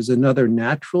meditation, which is another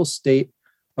natural state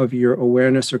of your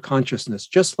awareness or consciousness,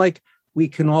 just like we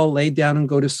can all lay down and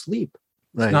go to sleep.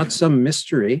 Right. It's not some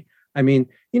mystery. I mean,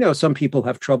 some people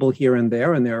have trouble here and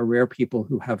there are rare people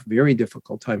who have very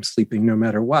difficult time sleeping no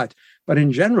matter what. But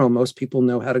in general, most people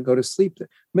know how to go to sleep.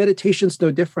 Meditation's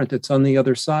no different. It's on the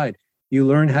other side. You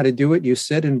learn how to do it, you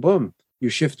sit and boom, you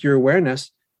shift your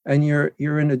awareness and you're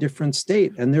in a different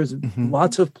state. And there's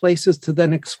lots of places to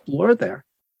then explore there.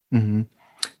 Mm-hmm.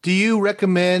 Do you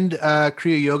recommend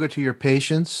Kriya Yoga to your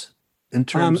patients in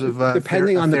terms of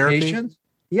depending on therapy? The patient?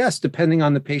 Yes, depending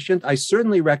on the patient. I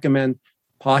certainly recommend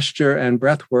posture and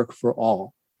breath work for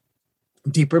all.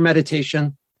 Deeper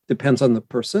meditation depends on the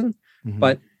person,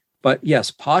 but yes,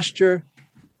 posture,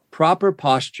 proper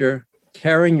posture,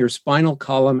 carrying your spinal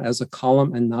column as a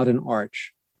column and not an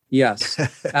arch. Yes,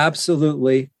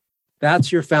 absolutely.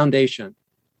 That's your foundation,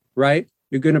 right?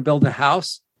 You're going to build a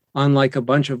house on like a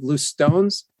bunch of loose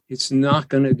stones. It's not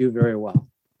going to do very well.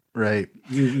 Right.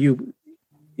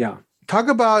 Yeah. Talk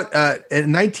about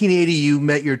in 1980, you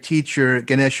met your teacher,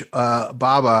 Ganesh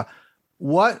Baba.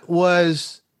 What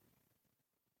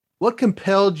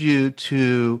compelled you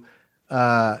to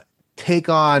take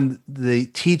on the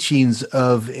teachings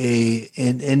of an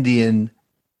Indian?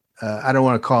 I don't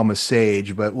want to call him a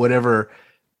sage, but whatever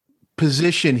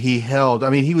position he held. I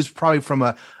mean, he was probably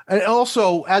and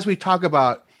also as we talk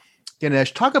about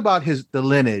Ganesh, talk about the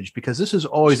lineage, because this is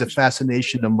always a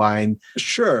fascination of mine.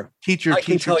 Sure. I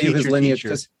can tell you his lineage,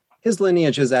 because his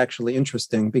lineage is actually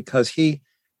interesting because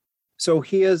So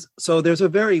there's a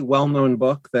very well-known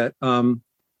book that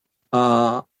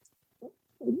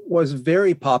was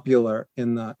very popular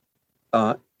in the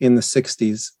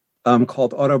 60s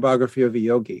called Autobiography of a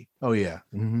Yogi. Oh, yeah.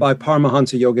 Mm-hmm. By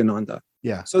Paramahansa Yogananda.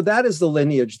 Yeah. So that is the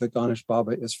lineage that Ganesh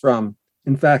Baba is from.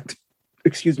 In fact,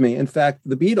 the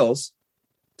Beatles,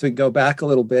 to go back a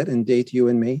little bit and date you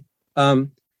and me,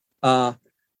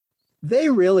 they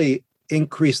really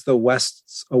increased the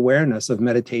West's awareness of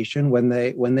meditation when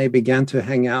they began to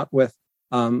hang out with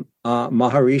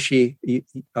Maharishi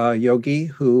Yogi,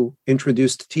 who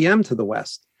introduced TM to the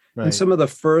West. Right. And some of the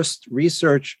first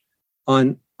research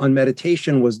on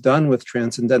meditation was done with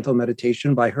transcendental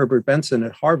meditation by Herbert Benson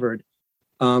at Harvard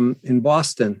in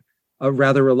Boston,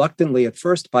 rather reluctantly at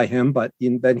first by him, but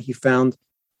then he found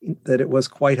that it was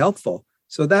quite helpful.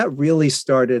 So that really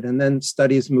started, and then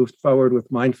studies moved forward with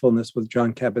mindfulness with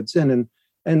John Kabat-Zinn,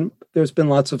 and there's been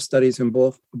lots of studies in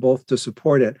both to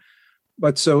support it.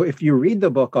 But so if you read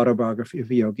the book Autobiography of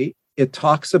a Yogi, it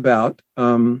talks about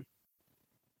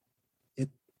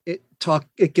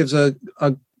it gives a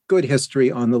good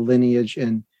history on the lineage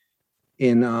in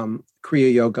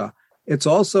Kriya Yoga. It's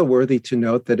also worthy to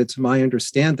note that it's my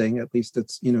understanding, at least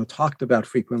it's talked about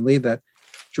frequently, that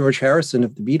George Harrison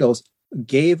of the Beatles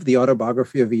gave the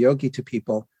Autobiography of a Yogi to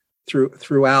people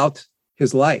throughout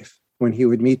his life when he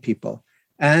would meet people.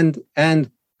 And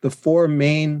the four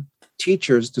main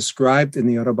teachers described in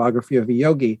the Autobiography of a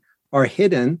Yogi are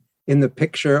hidden in the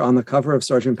picture on the cover of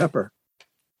Sgt. Pepper.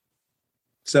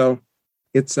 So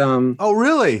it's Oh,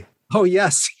 really? Oh,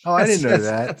 yes. Oh, I didn't know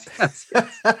that.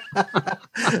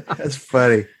 That's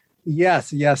funny.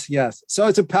 Yes. So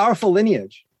it's a powerful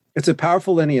lineage.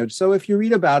 So if you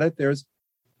read about it, there's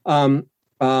the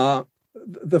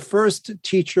first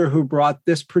teacher who brought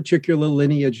this particular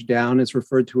lineage down is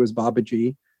referred to as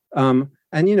Babaji. And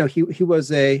he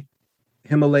was a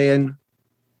Himalayan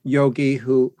yogi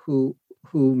who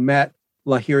met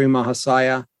Lahiri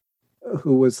Mahasaya,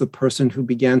 who was the person who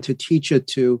began to teach it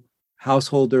to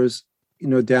householders,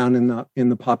 down in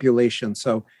the population.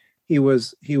 So he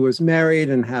was married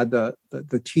and had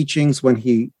the teachings when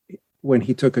he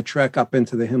took a trek up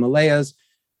into the Himalayas,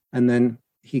 and then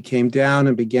he came down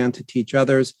and began to teach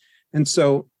others. And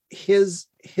so his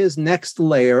next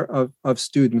layer of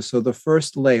students, so the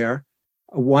first layer,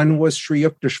 one was Sri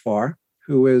Yukteswar,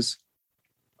 who is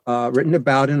written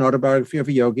about in Autobiography of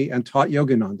a Yogi and taught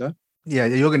Yogananda. Yeah,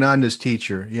 Yogananda's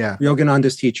teacher. Yeah.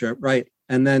 Yogananda's teacher, right.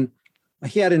 And then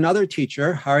he had another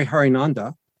teacher, Hari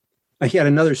Harinanda. He had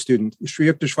another student. Sri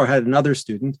Yukteswar had another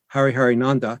student, Hari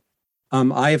Harinanda.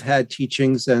 I've had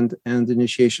teachings and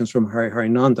initiations from Hari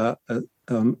Harinanda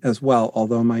as well,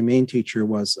 although my main teacher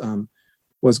was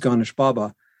Ganesh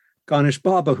Baba. Ganesh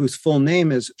Baba, whose full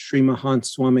name is Sri Mahant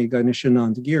Swami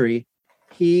Ganeshanand Giri,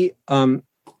 he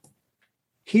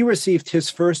received his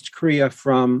first Kriya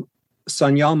from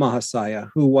Sanyal Mahasaya,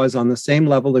 who was on the same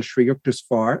level as Sri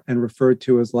Yukteswar and referred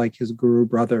to as like his guru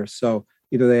brother. So,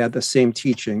 they had the same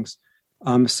teachings.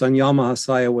 Sanyal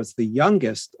Mahasaya was the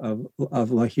youngest of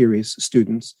Lahiri's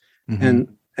students,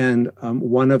 mm-hmm. and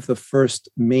one of the first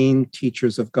main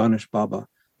teachers of Ganesh Baba.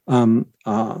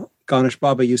 Ganesh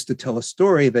Baba used to tell a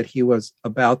story that he was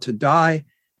about to die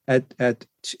at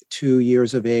 2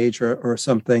 years of age or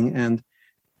something, and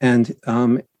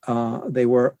they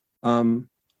were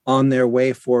on their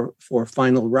way for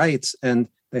final rites, and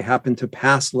they happened to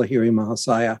pass Lahiri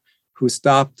Mahasaya, who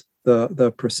stopped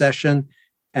the procession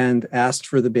and asked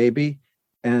for the baby,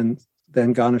 and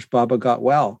then Ganesh Baba got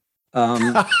well.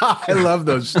 I love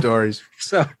those stories.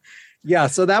 So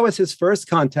that was his first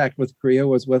contact with Kriya,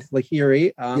 was with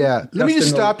Lahiri. Let me just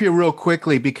stop you real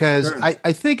quickly, because sure.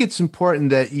 I think it's important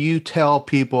that you tell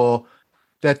people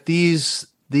that these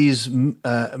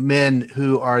men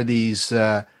who are these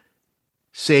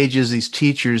sages, these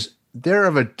teachers, they're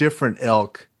of a different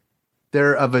ilk.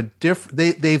 They're of a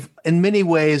different. They've in many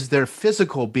ways they're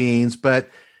physical beings, but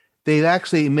they've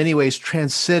actually in many ways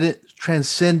transcended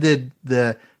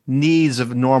the needs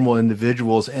of normal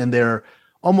individuals, and they're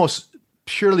almost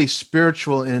purely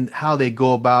spiritual in how they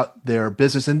go about their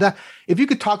business. And that, if you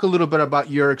could talk a little bit about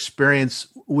your experience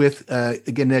with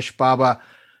Ganesh Baba.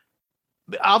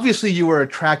 Obviously, you were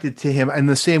attracted to him in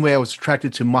the same way I was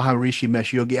attracted to Maharishi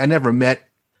Mahesh Yogi. I never met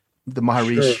the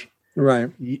Maharishi, sure. Right?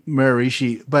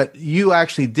 Maharishi, but you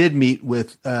actually did meet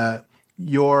with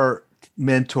your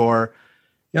mentor.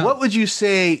 Yeah. What would you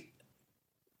say?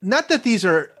 Not that these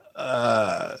are,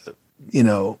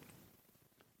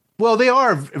 well, they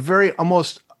are very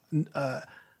almost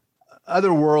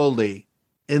otherworldly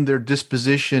in their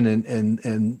disposition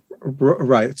and.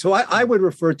 Right. So I would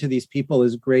refer to these people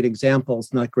as great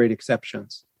examples, not great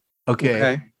exceptions.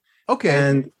 Okay.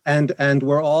 Okay. And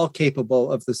we're all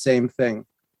capable of the same thing.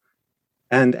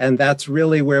 And that's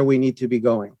really where we need to be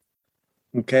going.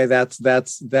 Okay, that's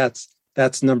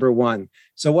number one.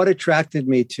 So what attracted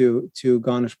me to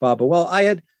Ganesh Baba? Well, I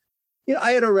had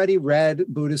already read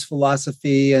Buddhist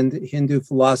philosophy and Hindu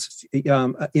philosophy,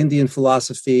 Indian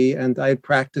philosophy, and I had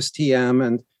practiced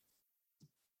TM.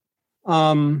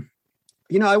 And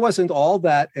I wasn't all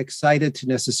that excited to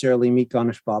necessarily meet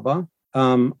Ganesh Baba.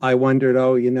 I wondered,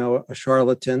 a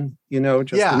charlatan,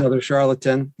 just another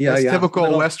charlatan. That's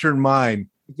typical Western mind.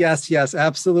 Yes,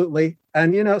 absolutely.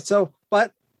 And,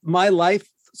 but my life,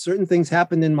 certain things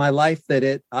happened in my life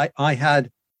that I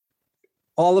had,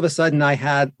 all of a sudden I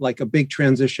had like a big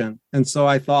transition. And so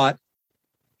I thought,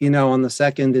 on the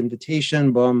second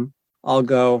invitation, boom, I'll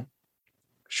go,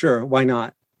 sure, why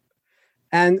not?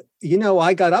 And,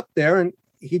 I got up there and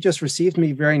he just received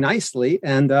me very nicely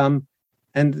and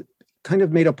kind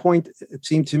of made a point, it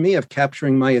seemed to me, of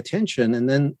capturing my attention, and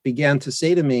then began to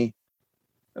say to me,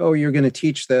 oh, you're going to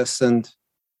teach this. And,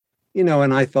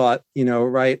 and I thought,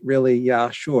 right, really?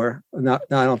 Yeah, sure. No,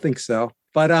 I don't think so.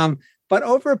 But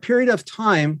over a period of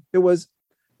time, there was,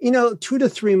 2 to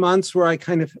 3 months where I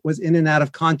kind of was in and out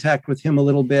of contact with him a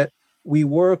little bit. We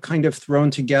were kind of thrown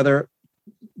together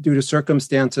due to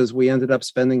circumstances. We ended up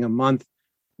spending a month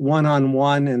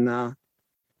one-on-one in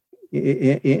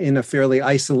a fairly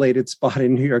isolated spot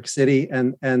in New York City.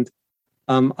 And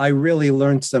I really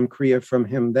learned some Kriya from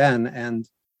him then.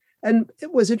 And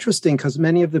it was interesting because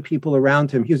many of the people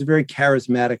around him, he was a very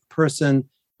charismatic person,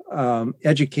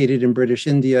 educated in British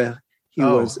India. He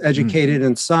was educated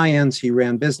in science. He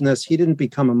ran business. He didn't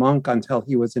become a monk until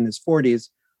he was in his 40s.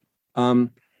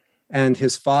 And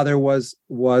his father was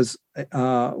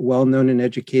well-known and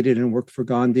educated and worked for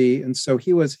Gandhi. And so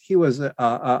he was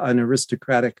an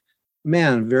aristocratic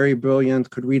man, very brilliant,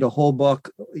 could read a whole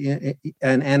book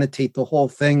and annotate the whole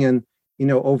thing. And,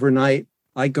 overnight,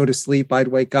 I'd go to sleep, I'd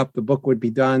wake up, the book would be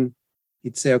done.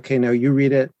 He'd say, okay, now you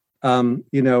read it.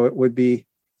 It would be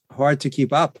hard to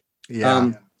keep up.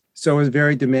 Yeah. So it was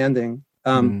very demanding.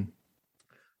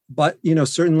 But,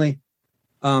 certainly,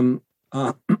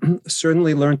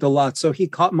 certainly learned a lot. So he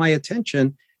caught my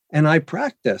attention and I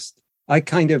practiced. I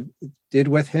kind of did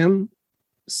with him,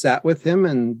 sat with him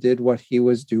and did what he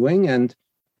was doing. And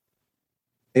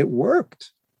it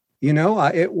worked.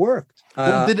 It worked.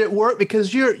 Well, did it work?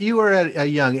 Because you were at a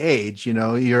young age,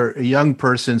 you're a young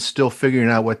person still figuring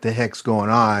out what the heck's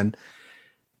going on.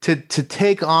 To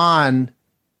take on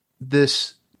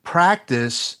this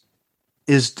practice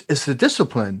is the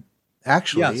discipline.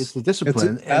 Actually, yes, it's the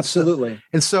discipline. Absolutely.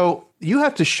 And so you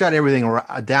have to shut everything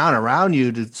down around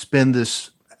you to spend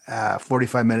this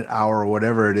 45-minute hour or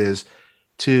whatever it is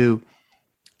to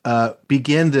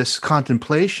begin this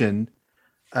contemplation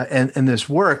and this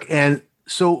work. And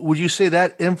so would you say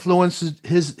that influences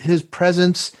his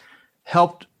presence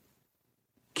helped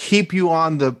keep you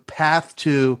on the path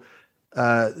to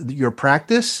your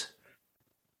practice?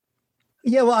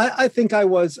 Yeah, well, I think I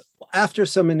was, after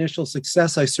some initial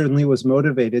success, I certainly was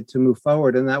motivated to move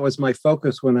forward. And that was my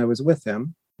focus when I was with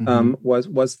him,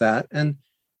 was that. And,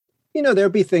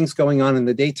 there'd be things going on in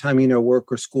the daytime,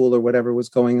 work or school or whatever was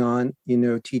going on,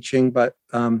 teaching. But,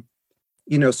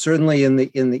 certainly in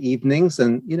the evenings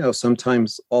and,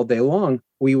 sometimes all day long,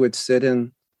 we would sit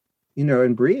and,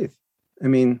 and breathe. I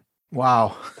mean,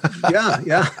 wow.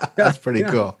 Yeah. That's pretty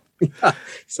cool. Yeah.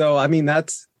 So, I mean,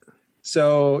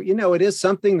 so, it is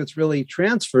something that's really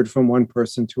transferred from one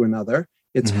person to another.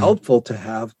 It's helpful to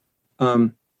have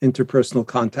interpersonal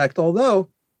contact. Although,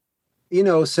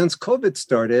 since COVID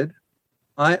started,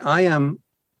 it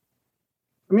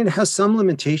has some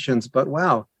limitations, but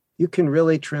wow, you can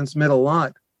really transmit a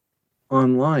lot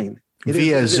online.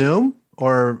 Via Zoom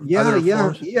or other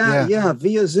forms? Yeah,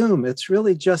 via Zoom. It's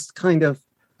really just kind of...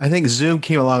 I think Zoom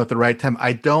came along at the right time.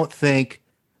 I don't think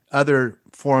other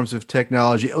forms of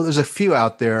technology. There's a few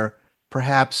out there,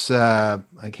 perhaps I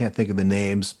can't think of the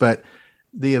names, but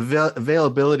the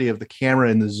availability of the camera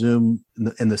in the Zoom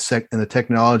and the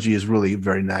technology is really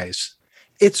very nice.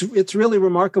 It's really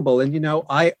remarkable, and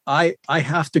I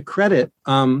have to credit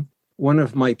one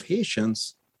of my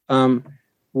patients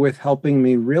with helping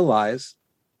me realize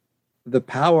the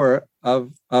power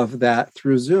of that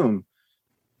through Zoom.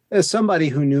 As somebody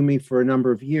who knew me for a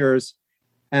number of years,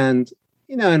 and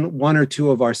in one or two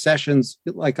of our sessions,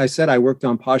 like I said, I worked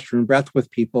on posture and breath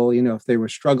with people, if they were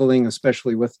struggling,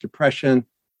 especially with depression,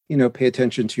 pay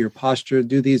attention to your posture,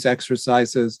 do these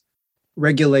exercises,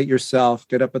 regulate yourself,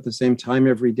 get up at the same time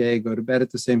every day, go to bed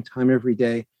at the same time every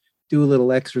day, do a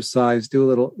little exercise, do a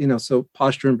little, so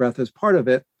posture and breath is part of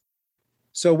it.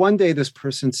 So one day this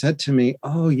person said to me,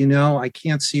 oh, I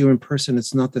can't see you in person.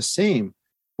 It's not the same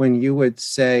when you would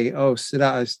say, oh, sit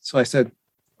down. So I said,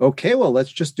 okay, well,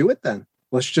 let's just do it then.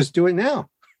 Let's just do it now.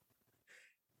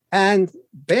 And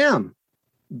bam,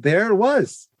 there it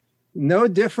was. No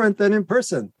different than in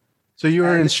person. So you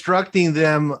were instructing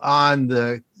them on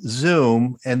the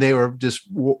Zoom and they were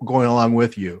just going along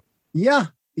with you. Yeah.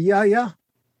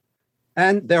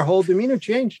 And their whole demeanor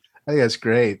changed. I think that's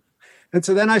great. And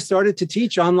so then I started to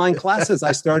teach online classes.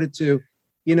 I started to,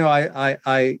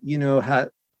 I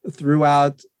threw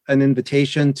out an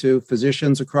invitation to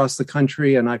physicians across the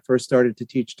country. And I first started to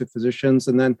teach to physicians.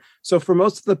 And then, so for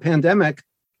most of the pandemic,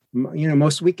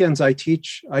 most weekends I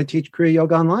teach Kriya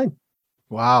Yoga online.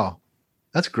 Wow.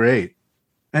 That's great.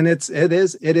 And it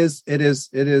is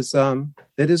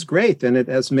great. And it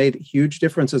has made huge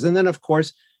differences. And then of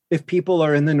course, if people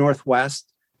are in the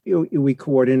Northwest, we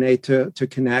coordinate to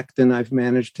connect. And I've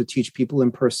managed to teach people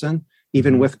in person,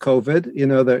 even with COVID,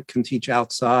 that can teach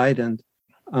outside. And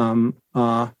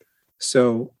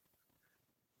so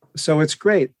it's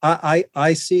great.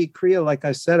 I see Kriya, like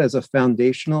I said, as a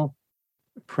foundational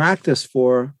practice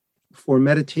for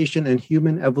meditation and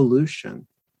human evolution.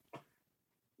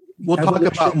 We'll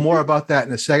talk more about that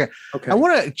in a second. Okay. I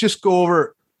want to just go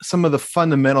over some of the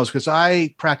fundamentals because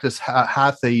I practice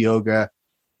Hatha yoga.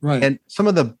 Right. And some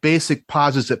of the basic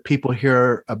poses that people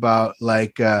hear about,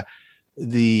 like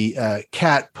the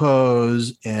cat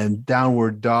pose and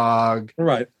downward dog.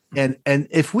 Right. And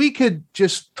if we could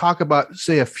just talk about,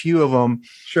 say, a few of them.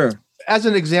 Sure. As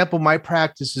an example, my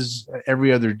practice is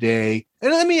every other day.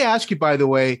 And let me ask you, by the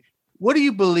way, what do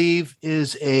you believe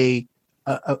is a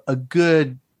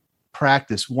good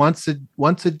practice? Once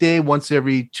a day, once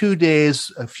every 2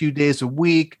 days, a few days a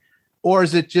week, or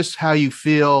is it just how you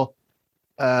feel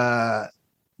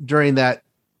during that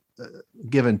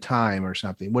given time or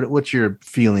something? What's your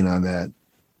feeling on that?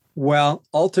 Well,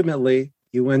 ultimately,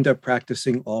 you end up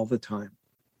practicing all the time,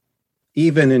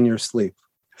 even in your sleep.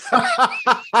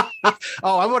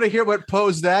 Oh, I want to hear what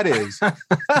pose that is.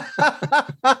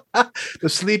 The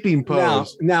sleeping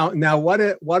pose. Now, what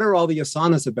are all the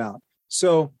asanas about?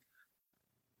 So,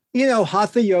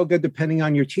 Hatha yoga, depending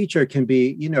on your teacher, can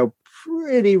be,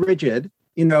 pretty rigid.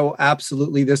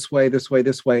 Absolutely this way, this way,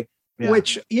 this way. Yeah.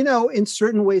 Which, in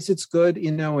certain ways it's good.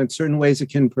 In certain ways it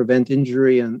can prevent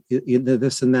injury and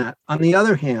this and that. On the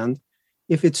other hand,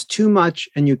 if it's too much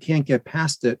and you can't get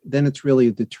past it, then it's really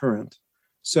a deterrent.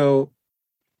 So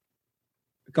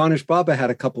Ganesh Baba had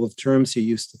a couple of terms he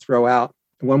used to throw out.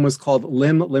 One was called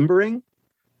limb limbering,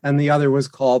 and the other was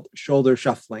called shoulder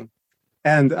shuffling.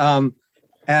 And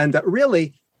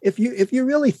really, if you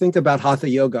really think about Hatha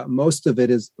yoga, most of it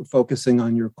is focusing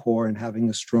on your core and having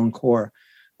a strong core.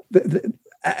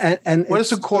 And what does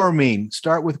the core mean?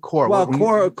 Start with core. Well,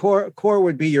 core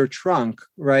would be your trunk,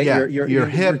 right? Yeah, your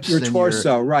hips, your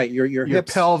torso, right? Your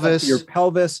hips,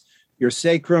 pelvis, your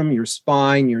sacrum, your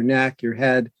spine, your neck, your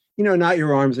head. Not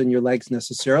your arms and your legs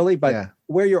necessarily, but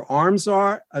where your arms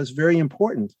are is very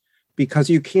important because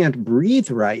you can't breathe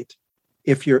right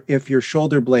if your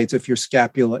shoulder blades, if your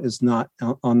scapula is not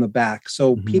on the back.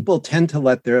 So people tend to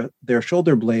let their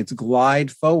shoulder blades glide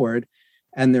forward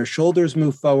and their shoulders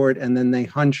move forward and then they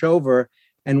hunch over.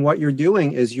 And what you're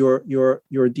doing is you're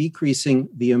decreasing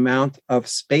the amount of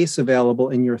space available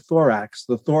in your thorax.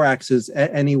 The thorax is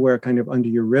anywhere kind of under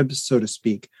your ribs, so to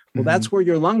speak. Well, that's where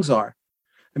your lungs are.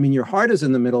 I mean, your heart is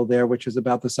in the middle there, which is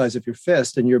about the size of your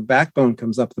fist, and your backbone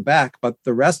comes up the back, but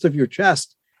the rest of your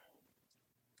chest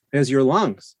is your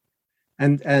lungs.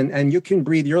 And you can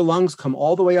breathe. Your lungs come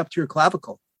all the way up to your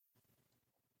clavicle,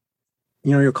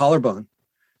 your collarbone.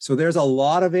 So there's a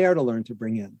lot of air to learn to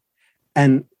bring in.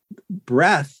 And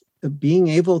breath, being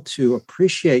able to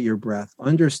appreciate your breath,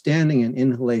 understanding an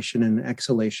inhalation and an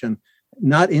exhalation,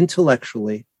 not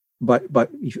intellectually, but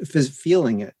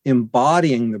feeling it,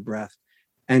 embodying the breath,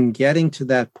 and getting to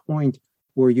that point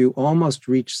where you almost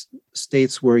reach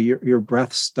states where your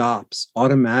breath stops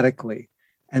automatically.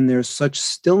 And there's such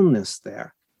stillness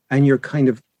there. And you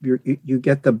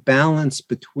get the balance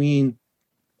between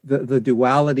the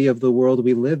duality of the world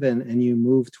we live in, and you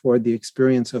move toward the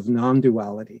experience of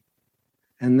non-duality.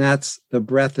 And that's the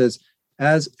breath is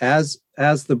as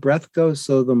the breath goes,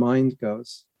 so the mind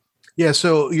goes. Yeah.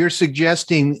 So you're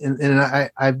suggesting, and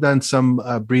I've done some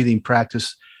breathing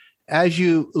practice, as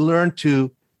you learn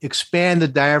to expand the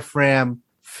diaphragm,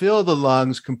 fill the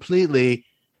lungs completely,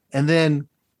 and then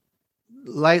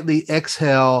lightly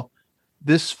exhale,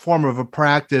 this form of a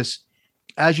practice,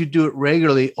 as you do it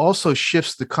regularly, also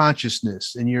shifts the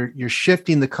consciousness, and you're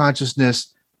shifting the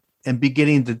consciousness and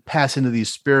beginning to pass into these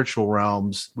spiritual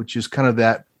realms, which is kind of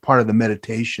that part of the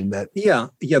meditation. That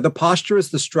the posture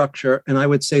is the structure, and I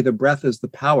would say the breath is the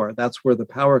power. That's where the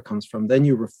power comes from. Then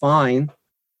you refine,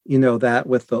 that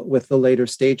with the later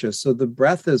stages. So the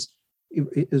breath is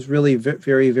really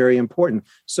very, very important.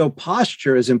 So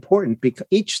posture is important because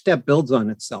each step builds on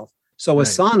itself. So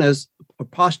asanas,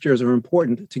 postures are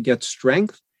important to get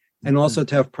strength and also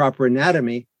to have proper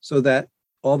anatomy so that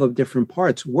all the different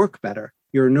parts work better.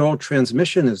 Your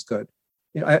neurotransmission is good.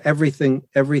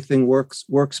 Everything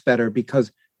works better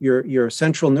because your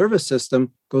central nervous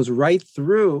system goes right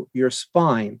through your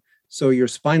spine. So your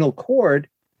spinal cord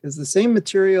is the same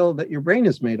material that your brain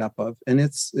is made up of, and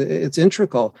it's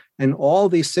integral. And all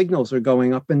these signals are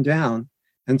going up and down.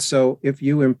 And so if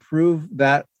you improve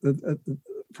that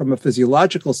from a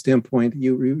physiological standpoint,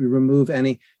 you remove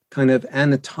any kind of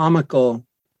anatomical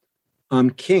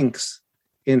kinks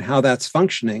in how that's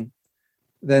functioning,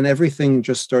 then everything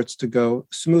just starts to go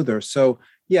smoother. So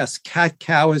yes,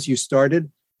 cat-cow as you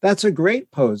started, that's a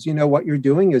great pose. What you're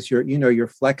doing is you're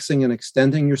flexing and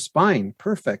extending your spine.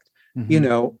 Perfect.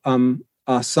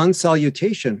 Sun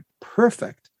salutation.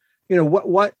 Perfect.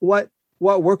 What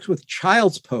works with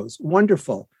child's pose?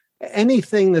 Wonderful.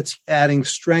 Anything that's adding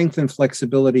strength and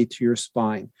flexibility to your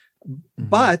spine,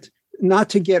 but not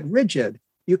to get rigid.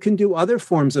 You can do other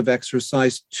forms of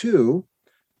exercise too.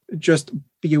 Just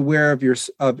be aware of your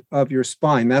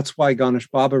spine. That's why Ganesh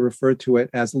Baba referred to it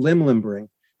as limb-limbering.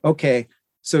 Okay,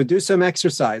 so do some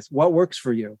exercise. What works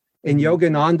for you? In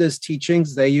Yogananda's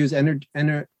teachings, they use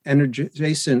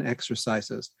energization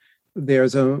exercises.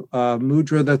 There's a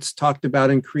mudra that's talked about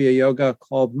in Kriya Yoga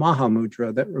called Maha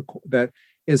Mudra that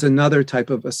is another type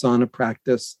of asana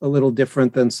practice, a little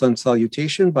different than sun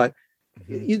salutation, but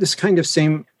this kind of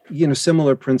same,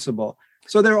 similar principle.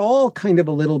 So they're all kind of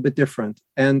a little bit different.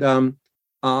 And,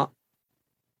 but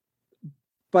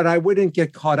I wouldn't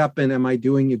get caught up in, am I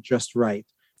doing it just right?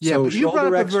 Yeah, So but you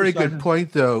brought up a very good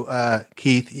point, though,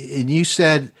 Keith. And you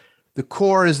said the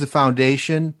core is the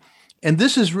foundation. And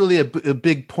this is really a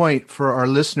big point for our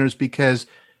listeners because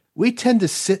we tend to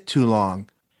sit too long.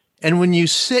 And when you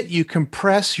sit, you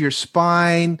compress your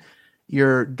spine,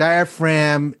 your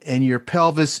diaphragm, and your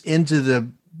pelvis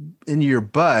into your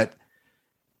butt.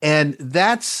 And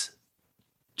that's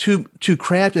too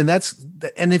cramped.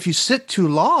 And if you sit too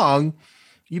long,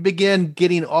 you begin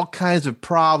getting all kinds of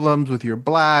problems with your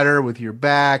bladder, with your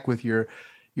back, with your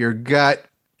gut.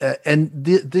 And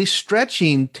these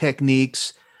stretching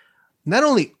techniques not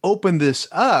only open this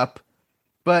up,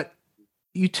 but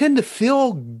you tend to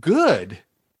feel good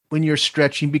when you're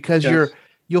stretching because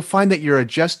you'll find that you're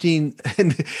adjusting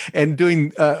and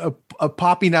doing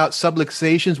popping out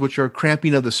subluxations, which are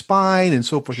cramping of the spine and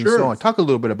so forth and so on. Talk a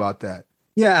little bit about that.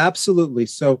 Yeah, absolutely.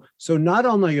 So not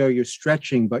only are you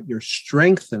stretching, but you're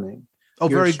strengthening. Oh,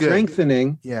 very good.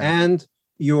 Strengthening, and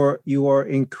you are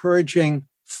encouraging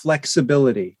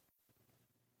flexibility.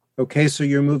 Okay, so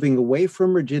you're moving away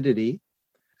from rigidity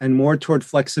and more toward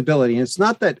flexibility. And it's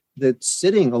not that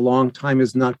sitting a long time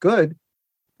is not good.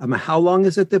 How long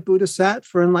is it that Buddha sat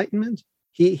for enlightenment?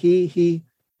 He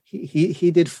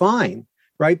did fine,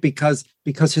 right? Because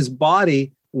his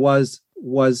body was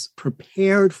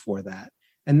prepared for that.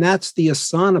 And that's the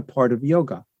asana part of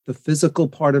yoga. The physical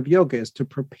part of yoga is to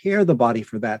prepare the body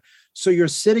for that. So you're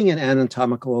sitting in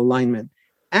anatomical alignment.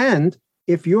 And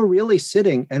if you're really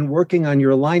sitting and working on your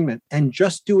alignment and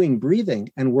just doing breathing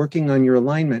and working on your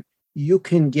alignment, you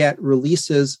can get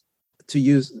releases to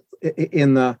use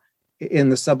in the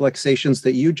subluxations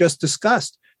that you just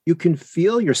discussed. You can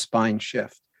feel your spine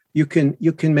shift. You can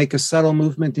make a subtle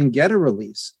movement and get a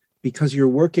release because you're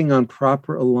working on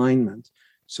proper alignment.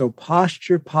 So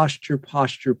posture, posture,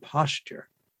 posture, posture.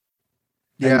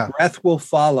 Yeah. And breath will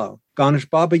follow. Ganesh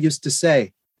Baba used to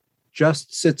say,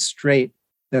 just sit straight.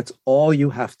 That's all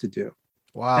you have to do.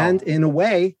 Wow. And in a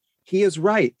way, he is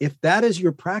right. If that is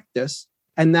your practice,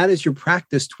 and that is your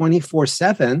practice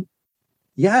 24/7,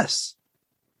 yes,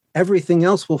 everything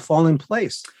else will fall in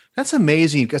place. That's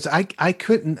amazing because I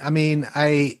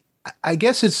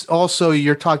guess it's also,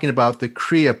 you're talking about the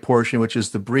Kriya portion, which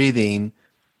is the breathing,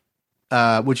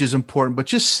 which is important, but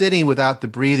just sitting without the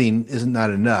breathing is not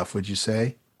enough, would you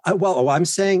say? I'm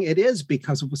saying it is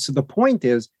because so the point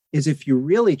is if you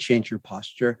really change your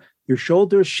posture, your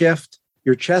shoulders shift,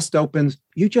 your chest opens,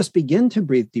 you just begin to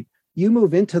breathe deep. You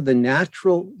move into the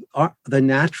natural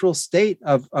state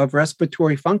of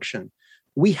respiratory function.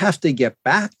 We have to get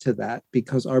back to that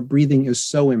because our breathing is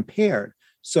so impaired.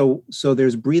 So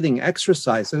there's breathing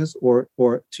exercises, or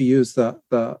to use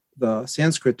the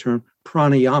Sanskrit term,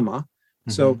 pranayama.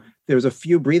 Mm-hmm. So there's a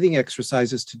few breathing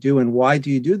exercises to do. And why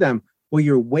do you do them? Well,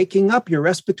 you're waking up your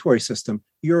respiratory system.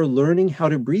 You're learning how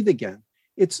to breathe again.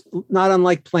 it's not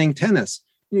unlike playing tennis.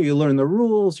 You learn the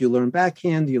rules, you learn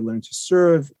backhand, you learn to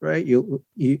serve, right? You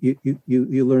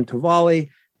learn to volley,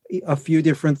 a few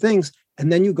different things,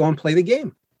 and then you go and play the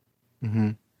game.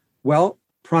 Mm-hmm. Well,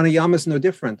 pranayama is no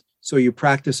different. So you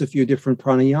practice a few different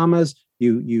pranayamas,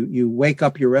 you wake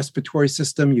up your respiratory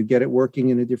system, you get it working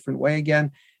in a different way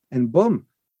again, and boom,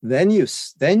 then you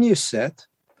sit,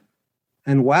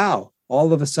 and wow,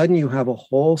 all of a sudden you have a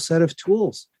whole set of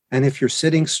tools. And if you're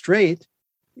sitting straight,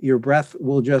 your breath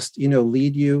will just,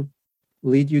 lead you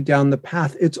down the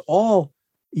path.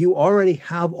 You already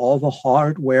have all the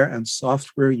hardware and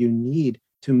software you need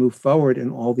to move forward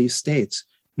in all these states.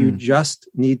 You just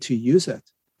need to use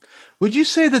it. Would you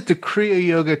say that the Kriya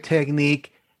Yoga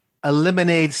technique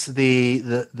eliminates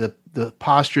the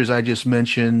postures I just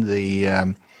mentioned,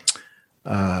 the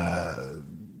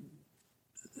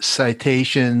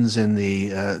citations and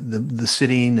the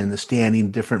sitting and the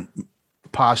standing, different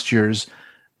postures,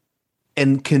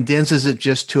 and condenses it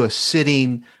just to a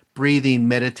sitting, breathing,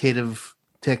 meditative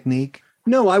technique?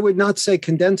 No, I would not say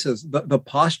condenses. The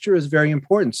posture is very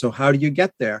important. So how do you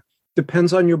get there?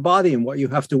 Depends on your body and what you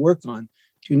have to work on.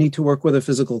 Do you need to work with a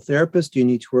physical therapist? Do you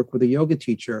need to work with a yoga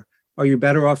teacher? Are you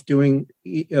better off doing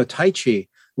Tai Chi?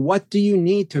 What do you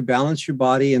need to balance your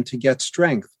body and to get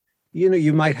strength?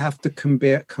 You might have to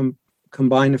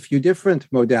combine a few different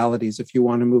modalities if you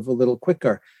want to move a little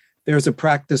quicker. There's a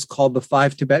practice called the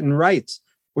 5 Tibetan Rites,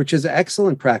 which is an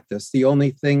excellent practice. The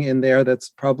only thing in there that's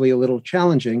probably a little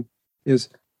challenging is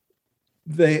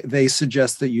they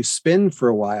suggest that you spin for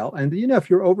a while. And, if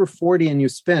you're over 40 and you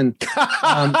spin,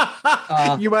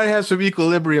 you might have some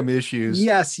equilibrium issues.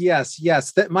 Yes.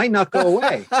 That might not go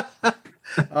away.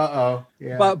 Uh-oh.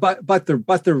 Yeah. But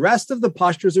the rest of the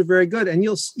postures are very good. And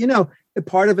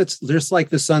part of it's just like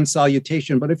the sun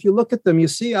salutation. But if you look at them, you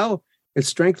see, it's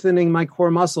strengthening my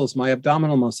core muscles, my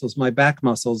abdominal muscles, my back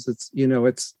muscles.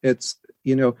 It's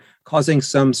causing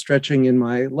some stretching in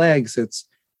my legs.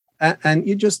 And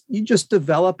you just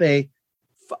develop a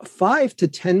 5 to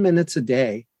 10 minutes a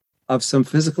day of some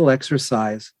physical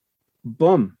exercise.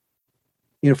 Boom.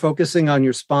 Focusing on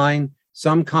your spine,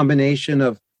 some combination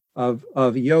of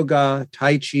yoga,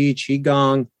 Tai Chi,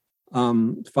 Qigong,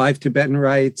 5 Tibetan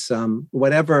Rites,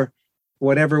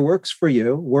 whatever works for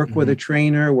you. Work with a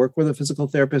trainer, work with a physical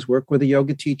therapist, work with a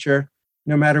yoga teacher,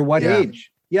 no matter what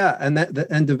age. Yeah,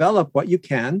 and develop what you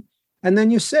can. And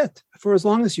then you sit for as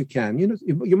long as you can.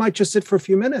 You might just sit for a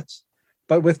few minutes,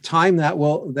 but with time that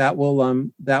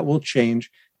will change.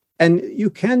 And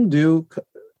you can do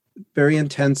very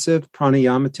intensive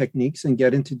pranayama techniques and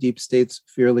get into deep states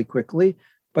fairly quickly.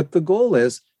 But the goal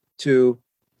is to,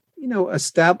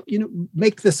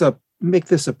 make this a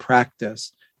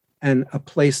practice and a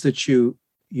place that you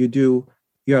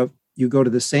go to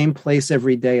the same place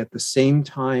every day at the same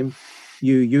time.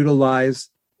 You utilize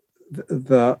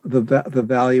the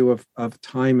value of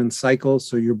time and cycles,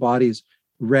 so your body's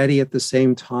ready at the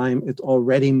same time. It's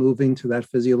already moving to that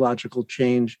physiological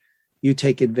change. You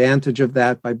take advantage of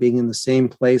that by being in the same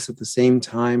place at the same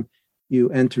time. You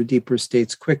enter deeper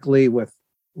states quickly with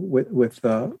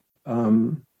the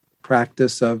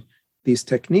practice of these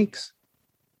techniques.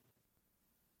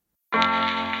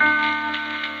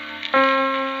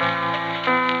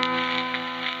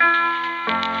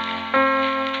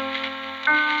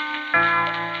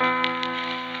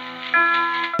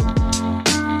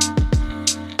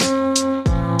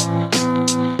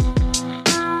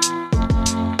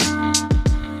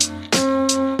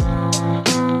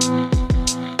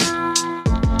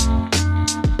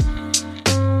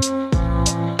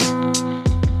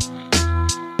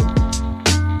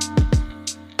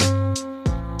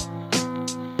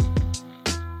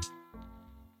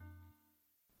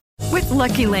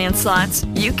 Lucky Land Slots,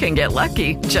 you can get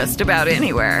lucky just about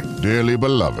anywhere. Dearly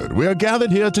beloved, we are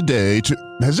gathered here today to...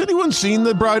 Has anyone seen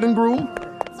the bride and groom?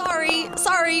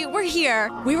 Sorry, we're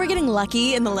here. We were getting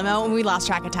lucky in the limo and we lost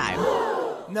track of time.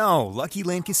 No, Lucky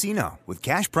Land Casino, with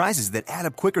cash prizes that add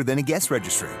up quicker than a guest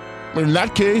registry. In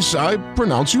that case, I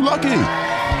pronounce you lucky.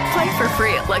 Play for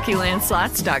free at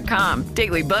LuckyLandSlots.com.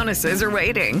 Daily bonuses are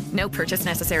waiting. No purchase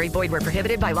necessary. Void where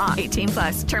prohibited by law.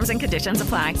 18+. Terms and conditions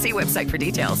apply. See website for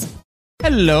details.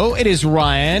 Hello, it is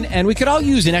Ryan, and we could all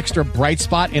use an extra bright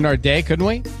spot in our day, couldn't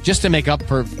we? Just to make up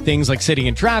for things like sitting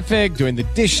in traffic, doing the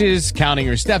dishes, counting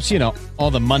your steps,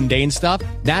 all the mundane stuff.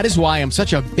 That is why I'm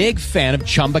such a big fan of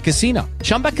Chumba Casino.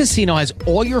 Chumba Casino has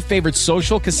all your favorite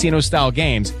social casino-style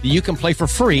games that you can play for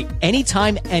free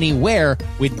anytime, anywhere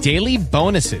with daily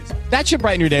bonuses. That should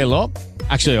brighten your day a little.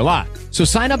 Actually, a lot. So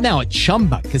sign up now at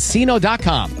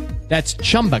ChumbaCasino.com. That's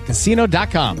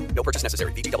ChumbaCasino.com. No purchase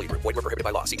necessary. VGW Group. Void where prohibited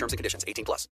by law. See terms and conditions.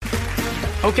 18+.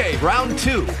 Okay, round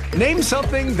 2. Name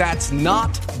something that's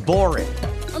not boring.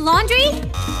 A laundry?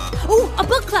 Ooh, a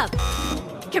book club.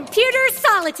 Computer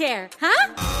solitaire,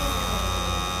 huh?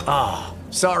 Ah,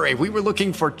 sorry, we were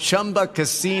looking for Chumba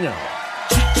Casino.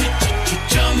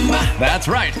 That's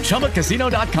right,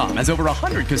 ChumbaCasino.com has over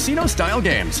 100 casino-style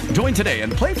games. Join today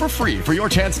and play for free for your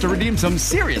chance to redeem some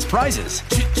serious prizes.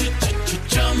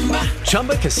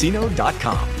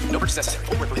 ChumbaCasino.com. No purchase necessary.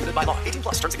 Void where prohibited by law. 18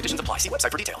 plus. Terms and conditions apply. See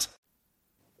website for details.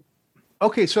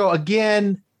 Okay, so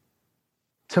again,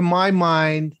 to my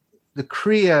mind, the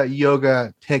Kriya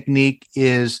Yoga technique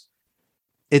is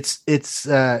it's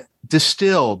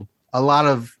distilled a lot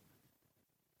of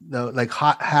like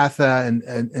hatha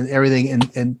and everything,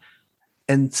 and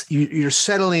you're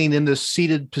settling in this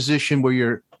seated position where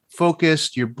you're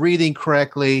focused, you're breathing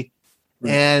correctly,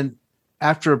 and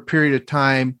after a period of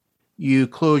time, you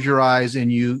close your eyes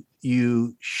and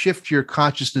you shift your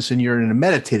consciousness and you're in a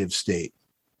meditative state.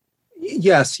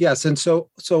 Yes. And so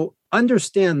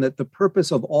understand that the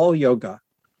purpose of all yoga,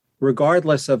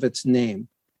 regardless of its name,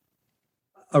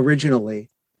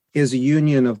 originally is a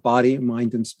union of body,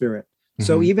 mind, and spirit. Mm-hmm.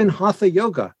 So even Hatha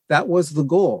yoga, that was the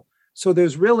goal. So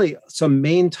there's really some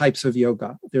main types of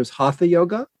yoga. There's Hatha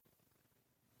yoga,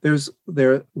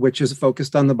 which is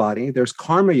focused on the body. There's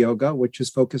Karma yoga, which is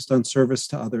focused on service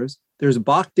to others. There's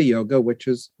Bhakti yoga, which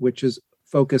is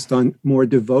focused on more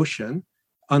devotion,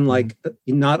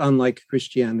 not unlike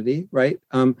Christianity, right?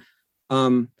 And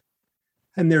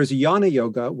there's Jnana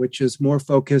yoga, which is more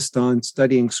focused on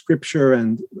studying scripture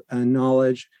and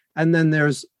knowledge. And then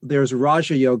there's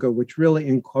Raja yoga, which really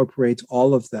incorporates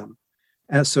all of them,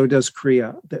 as so does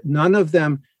Kriya. None of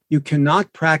them, you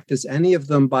cannot practice any of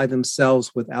them by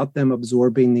themselves without them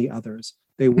absorbing the others.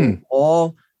 They will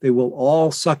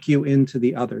all suck you into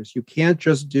the others. You can't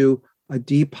just do a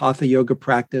deep Hatha yoga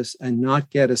practice and not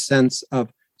get a sense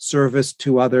of service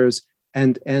to others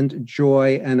and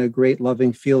joy and a great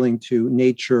loving feeling to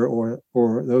nature or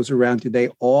those around you. They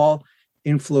all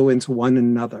influence one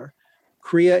another.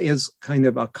 Kriya is kind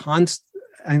of a constant,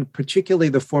 and particularly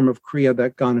the form of Kriya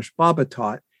that Ganesh Baba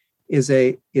taught is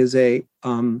a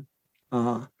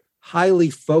highly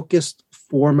focused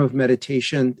form of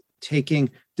meditation,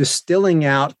 distilling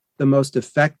out the most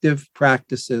effective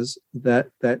practices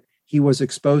that he was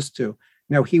exposed to.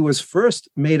 Now, he was first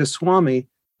made a Swami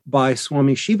by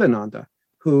Swami Shivananda,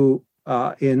 who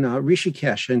in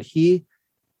Rishikesh, and he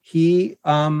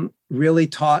really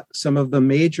taught some of the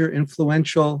major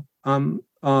influential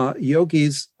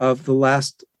yogis of the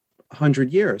last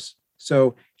 100 years.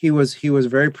 So he was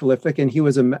very prolific, and he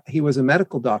was a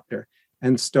medical doctor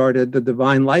and started the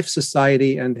Divine Life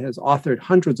Society and has authored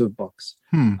hundreds of books.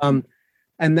 And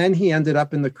then he ended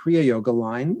up in the Kriya Yoga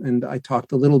line, and I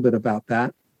talked a little bit about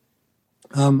that.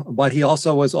 But he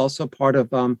was also part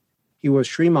of, he was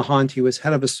Sri Mahant, he was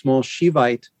head of a small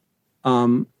Shivite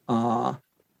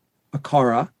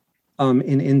Akara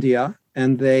in India,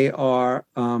 and they are,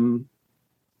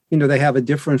 they have a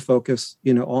different focus,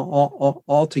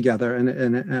 all together,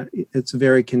 and it's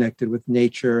very connected with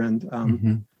nature and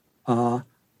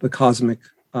the cosmic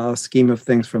scheme of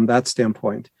things from that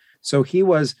standpoint. So he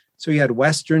had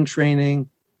Western training,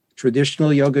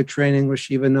 traditional yoga training with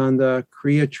Shivananda,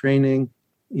 Kriya training,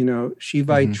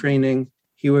 Shivite training.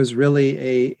 He was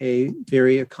really a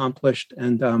very accomplished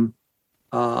and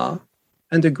a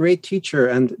great teacher,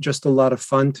 and just a lot of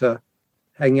fun to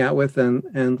hang out with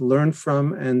and learn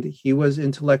from. And he was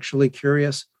intellectually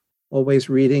curious, always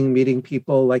reading, meeting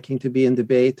people, liking to be in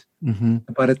debate,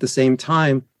 but at the same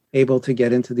time, able to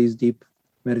get into these deep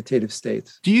meditative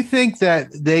states. Do you think that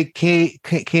they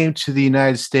came to the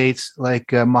United States like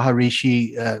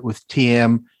Maharishi with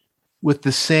TM with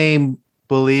the same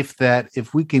belief that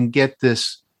if we can get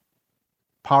this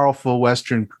powerful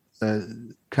Western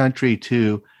country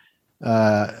to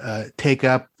take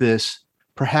up this,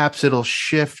 perhaps it'll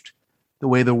shift the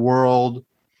way the world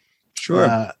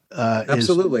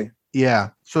absolutely is.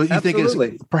 So you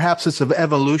think perhaps it's an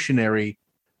evolutionary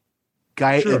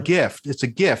a gift. It's a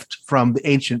gift from the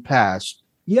ancient past.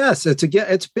 Yes,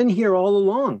 it's been here all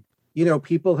along.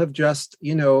 People have just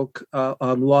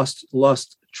lost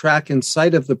track and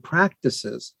sight of the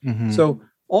practices. So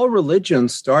all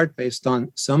religions start based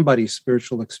on somebody's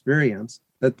spiritual experience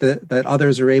that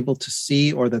others are able to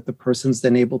see, or that the person's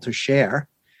then able to share.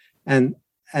 And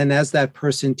as that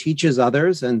person teaches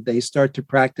others and they start to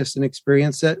practice and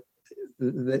experience it,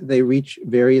 they reach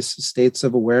various states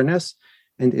of awareness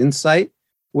and insight,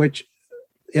 which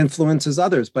influences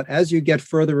others. But as you get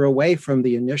further away from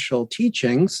the initial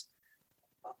teachings,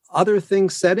 other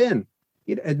things set in.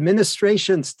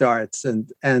 Administration starts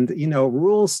and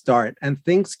rules start, and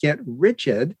things get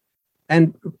rigid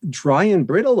and dry and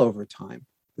brittle over time.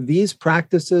 These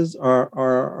practices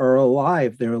are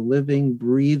alive. They're living,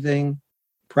 breathing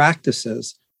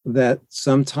practices that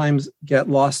sometimes get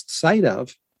lost sight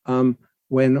of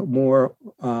when more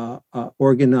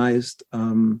organized,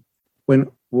 when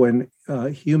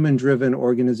human-driven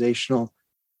organizational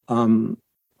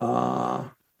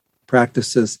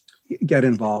practices get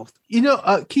involved.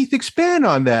 Keith, expand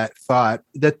on that thought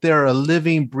that they're a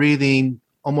living, breathing,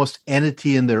 almost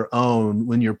entity in their own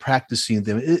when you're practicing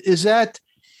them. Is that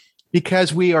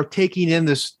because we are taking in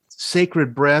this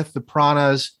sacred breath, the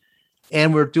pranas,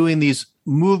 and we're doing these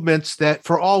movements that,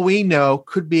 for all we know,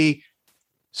 could be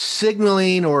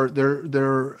signaling, or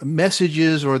their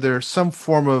messages, or there's some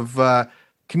form of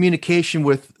communication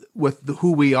with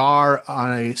who we are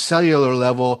on a cellular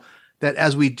level, that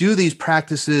as we do these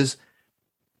practices,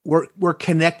 we're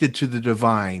connected to the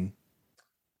divine?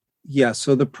 Yeah,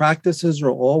 so the practices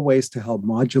are all ways to help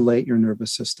modulate your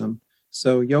nervous system.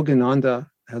 So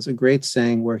Yogananda has a great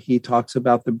saying where he talks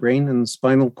about the brain and the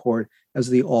spinal cord as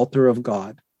the altar of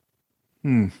God.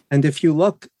 And if you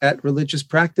look at religious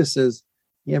practices,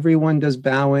 everyone does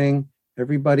bowing,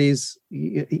 everybody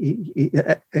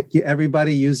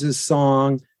uses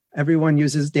song, everyone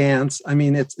uses dance. I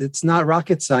mean, it's not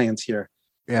rocket science here.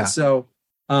 Yeah. So,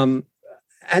 and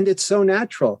it's so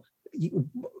natural.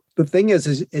 The thing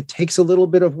is it takes a little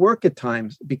bit of work at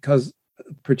times, because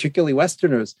particularly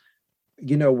Westerners,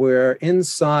 we're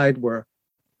inside,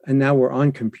 and now we're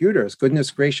on computers, goodness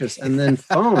gracious, and then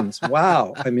phones.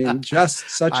 Wow. I mean, just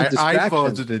such a distraction.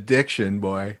 iPhone's an addiction,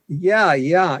 boy. Yeah.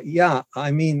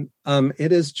 I mean,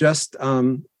 it is just,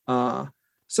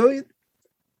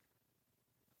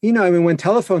 when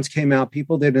telephones came out,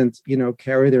 people didn't,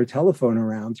 carry their telephone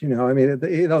around,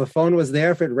 the phone was there.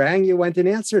 If it rang, you went and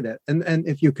answered it. And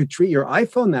if you could treat your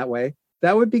iPhone that way,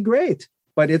 that would be great.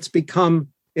 But it's become,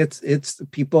 it's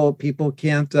people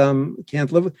can't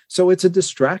live with. So it's a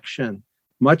distraction.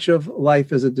 Much of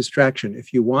life is a distraction.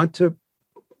 If you want to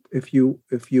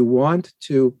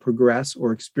progress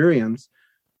or experience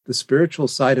the spiritual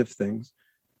side of things,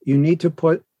 you need to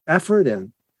put effort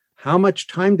in. How much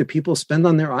time do people spend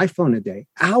on their iPhone a day?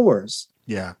 Hours.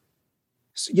 Yeah.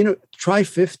 So, try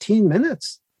 15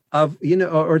 minutes of,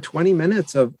 or 20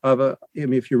 minutes of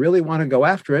if you really want to go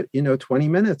after it, 20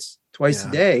 minutes twice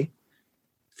a day,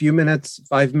 few minutes,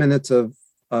 5 minutes of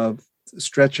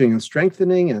stretching and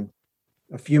strengthening, and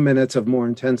a few minutes of more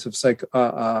intensive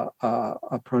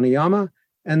pranayama,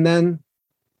 and then,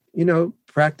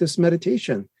 practice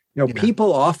meditation.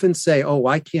 People often say, "Oh,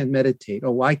 I can't meditate.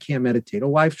 Oh, I can't meditate.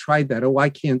 Oh, I've tried that. Oh, I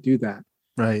can't do that."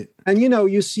 Right. And,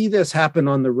 you see this happen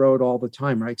on the road all the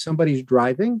time, right? Somebody's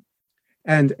driving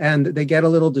and they get a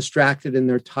little distracted and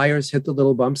their tires hit the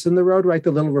little bumps in the road, right?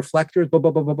 The little reflectors, boom,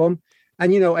 boom, boom, boom, boom.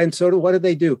 And, and so what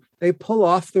do? They pull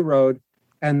off the road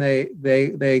and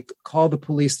they call the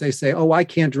police. They say, "Oh, I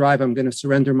can't drive. I'm going to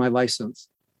surrender my license."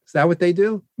 Is that what they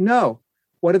do? No.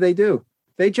 What do?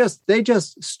 They just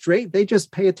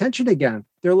pay attention again.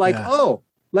 They're like, "Oh,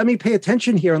 let me pay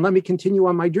attention here and let me continue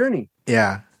on my journey."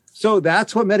 Yeah. So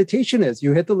that's what meditation is.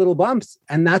 You hit the little bumps,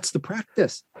 and that's the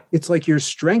practice. It's like you're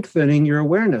strengthening your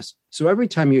awareness. So every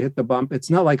time you hit the bump, it's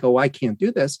not like, "Oh, I can't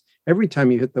do this." Every time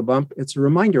you hit the bump, it's a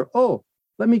reminder, "Oh,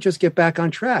 let me just get back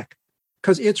on track."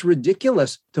 Because it's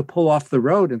ridiculous to pull off the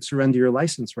road and surrender your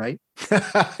license, right?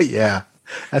 Yeah,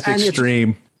 that's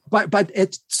extreme. But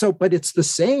it's the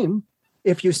same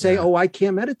if you say, "Oh, I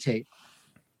can't meditate."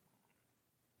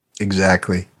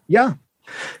 Exactly. Yeah.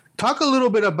 Talk a little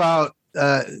bit about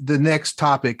the next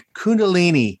topic,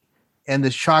 Kundalini, and the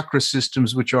chakra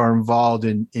systems which are involved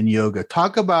in yoga.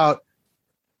 Talk about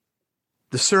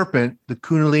the serpent, the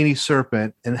Kundalini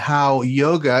serpent, and how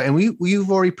yoga, and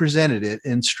we've already presented it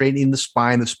in straightening the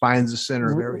spine. The spine's the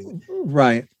center of everything.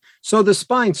 Right. So the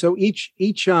spine, so each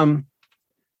and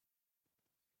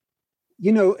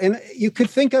you could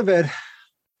think of it,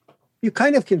 you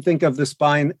kind of can think of the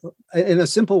spine in a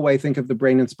simple way. Think of the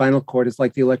brain and spinal cord as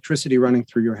like the electricity running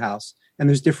through your house, and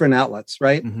there's different outlets,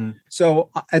 right? Mm-hmm. So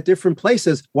at different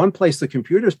places, one place the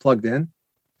computer's plugged in,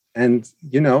 and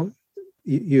you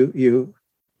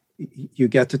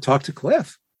get to talk to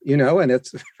Cliff, and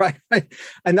it's right.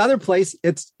 Another place,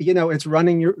 it's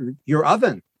running your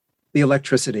oven, the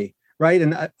electricity, right?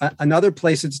 And another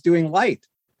place, it's doing light,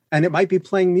 and it might be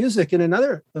playing music in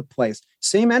another place.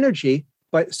 Same energy,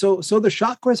 but so the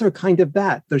chakras are kind of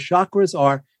that. The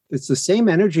chakras it's the same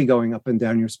energy going up and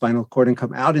down your spinal cord and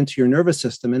come out into your nervous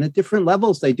system, and at different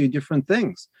levels they do different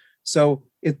things. So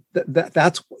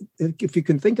that's, if you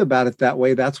can think about it that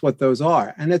way, that's what those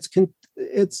are, and it's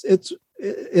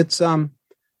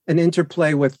an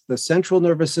interplay with the central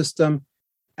nervous system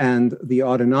and the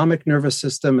autonomic nervous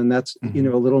system. And that's, a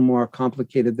little more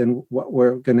complicated than what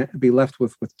we're going to be left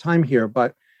with time here.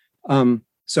 But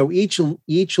so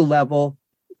each level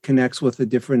connects with a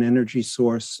different energy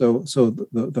source. So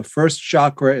the first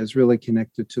chakra is really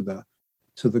connected to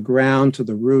the ground, to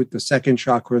the root. The second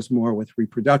chakra is more with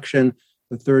reproduction.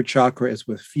 The third chakra is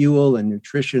with fuel and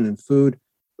nutrition and food.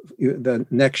 The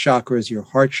next chakra is your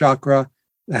heart chakra.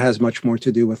 That has much more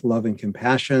to do with love and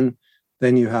compassion.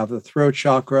 Then you have the throat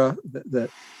chakra that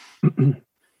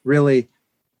really,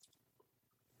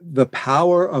 the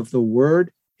power of the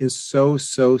word is so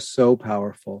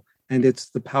powerful. And it's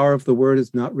the power of the word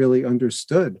is not really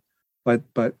understood, but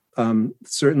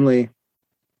certainly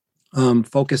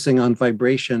focusing on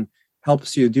vibration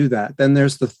helps you do that. Then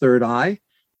there's the third eye,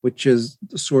 which is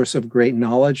the source of great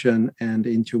knowledge and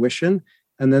intuition.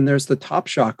 And then there's the top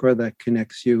chakra that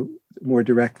connects you more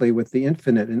directly with the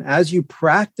infinite. And as you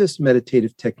practice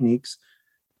meditative techniques,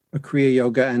 Kriya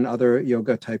Yoga and other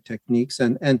yoga type techniques,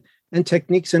 and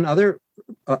techniques in other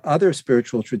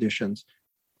spiritual traditions,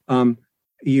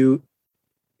 you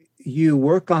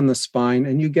work on the spine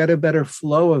and you get a better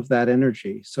flow of that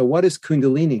energy. So what is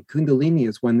Kundalini? Kundalini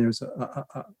is when there's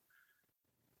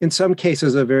in some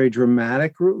cases, a very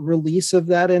dramatic release of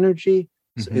that energy.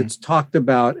 So it's talked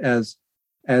about as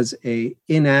a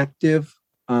inactive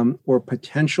or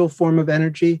potential form of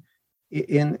energy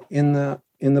in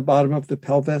the bottom of the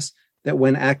pelvis that,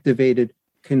 when activated,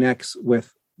 connects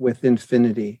with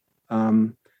infinity.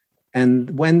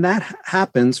 And when that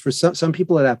happens, for some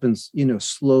people, it happens,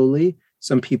 slowly.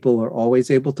 Some people are always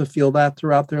able to feel that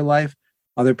throughout their life.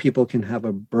 Other people can have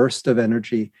a burst of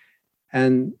energy.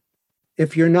 And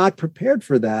if you're not prepared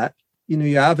for that,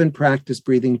 you haven't practiced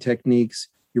breathing techniques,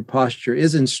 your posture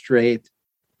isn't straight,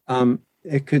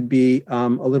 it could be a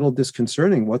little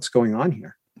disconcerting. What's going on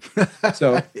here?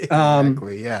 So,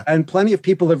 exactly, yeah. And plenty of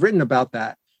people have written about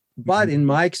that. But in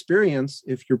my experience,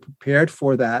 if you're prepared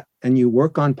for that and you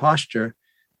work on posture,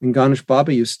 and Ganesh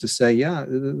Baba used to say,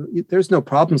 there's no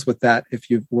problems with that if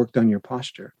you've worked on your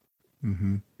posture.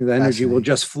 The energy will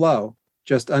just flow,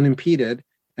 just unimpeded,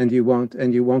 and you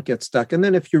won't get stuck. And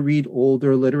then if you read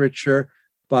older literature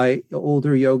by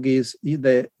older yogis,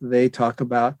 they talk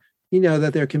about,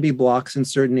 that there can be blocks in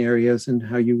certain areas and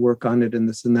how you work on it and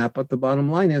this and that. But the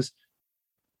bottom line is,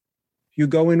 you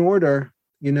go in order.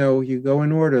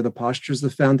 The posture is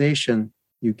the foundation.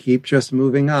 You keep just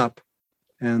moving up.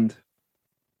 And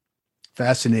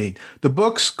fascinating. The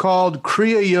book's called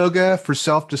Kriya Yoga for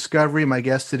Self-Discovery. My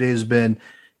guest today has been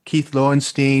Keith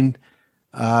Lowenstein.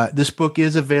 This book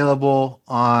is available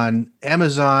on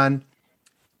Amazon,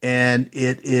 and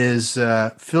it is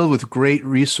filled with great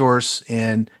resource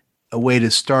and a way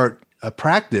to start a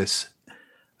practice.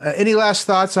 Any last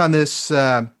thoughts on this,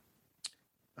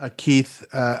 Keith?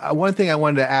 One thing I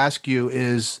wanted to ask you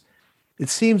is, it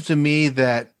seems to me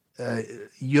that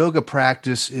yoga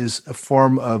practice is a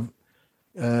form of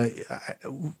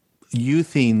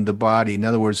youthing the body. In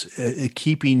other words,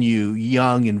 keeping you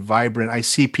young and vibrant. I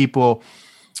see people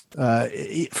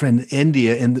from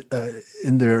India in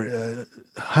their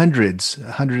hundreds,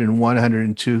 101,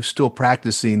 102, still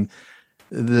practicing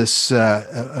this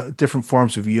different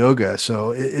forms of yoga.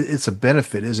 So it's a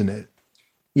benefit, isn't it?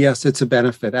 Yes, it's a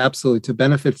benefit. Absolutely. It's a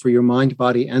benefit for your mind,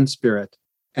 body, and spirit.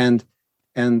 And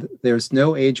there's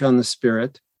no age on the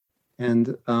spirit.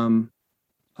 And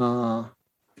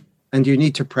you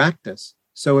need to practice.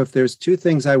 So if there's two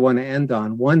things I want to end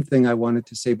on, one thing I wanted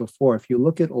to say before, if you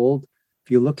look at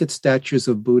statues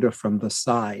of Buddha from the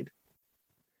side,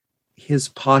 his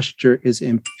posture is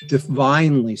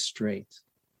divinely straight.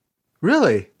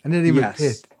 Really? I didn't even pay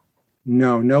it.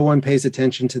 No one pays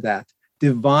attention to that.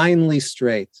 Divinely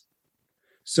straight.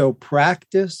 So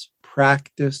practice.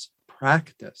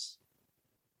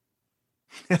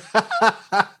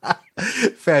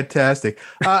 Fantastic.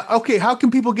 Okay, how can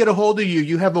people get a hold of you?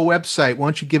 You have a website. Why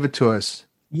don't you give it to us?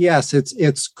 Yes, it's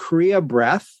Kriya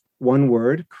Breath, one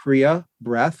word, Kriya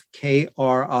Breath,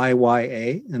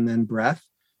 Kriya, and then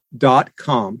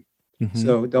breath.com.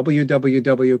 So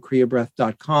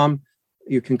www.kriyabreath.com.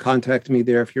 You can contact me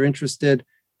there if you're interested.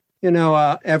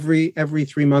 Every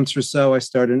 3 months or so, I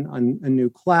start a new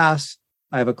class.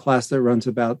 I have a class that runs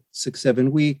about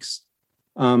 6-7 weeks.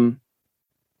 And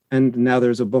now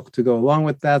there's a book to go along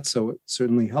with that, so it's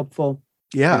certainly helpful.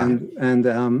 Yeah.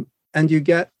 And you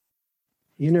get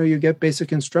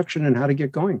basic instruction on how to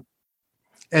get going.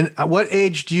 And at what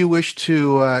age do you wish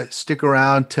to stick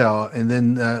around till and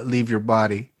then leave your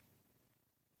body?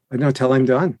 I know, till I'm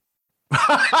done.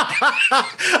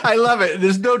 I love it.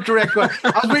 There's no direct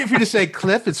question. I was waiting for you to say,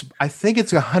 Cliff, I think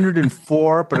it's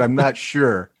 104, but I'm not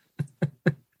sure.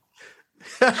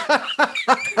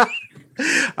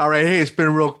 All right. Hey, it's been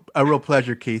a real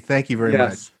pleasure, Keith. Thank you very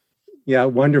much. Yeah,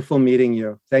 wonderful meeting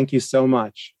you. Thank you so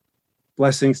much.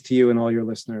 Blessings to you and all your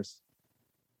listeners.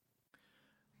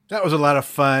 That was a lot of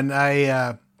fun.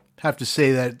 I have to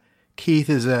say that Keith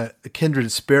is a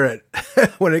kindred spirit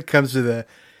when it comes to the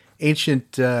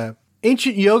ancient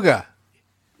yoga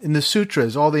in the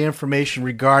sutras, all the information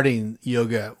regarding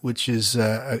yoga, which is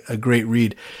a great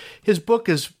read. His book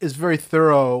is very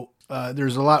thorough.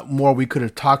 There's a lot more we could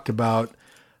have talked about,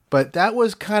 but that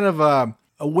was kind of a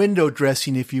window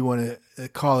dressing, if you want to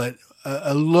call it,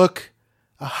 a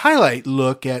highlight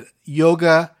look at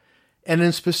yoga, and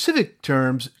in specific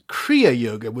terms, Kriya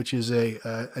Yoga, which is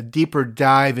a deeper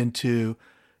dive into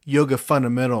yoga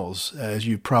fundamentals, as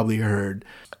you've probably heard.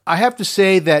 I have to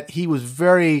say that he was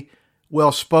very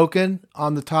well-spoken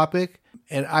on the topic,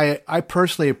 and I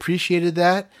personally appreciated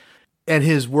that. And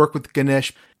his work with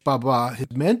Ganesh Baba,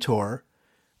 his mentor,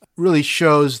 really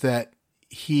shows that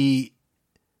he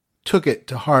took it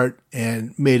to heart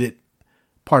and made it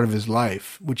part of his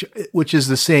life, which is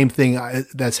the same thing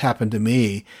that's happened to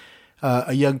me.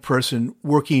 A young person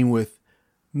working with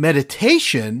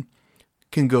meditation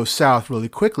can go south really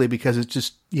quickly because it's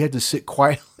just, you have to sit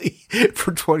quietly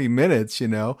for 20 minutes,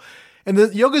 And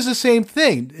the yoga is the same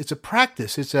thing. It's a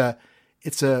practice. It's a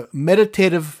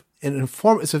meditative and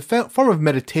it's a form of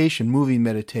meditation, moving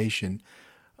meditation.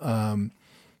 And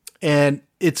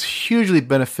it's hugely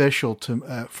beneficial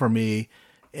for me.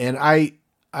 And I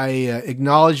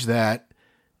acknowledge that,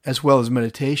 as well as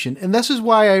meditation. And this is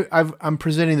why I'm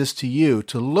presenting this to you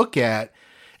to look at.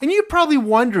 And you're probably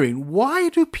wondering, why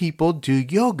do people do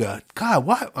yoga? God,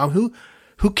 why? Who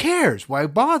cares? Why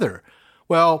bother?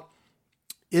 Well,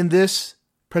 in this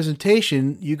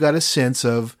presentation, you got a sense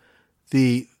of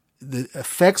the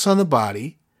effects on the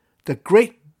body, the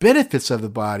great benefits of the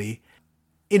body,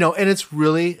 and it's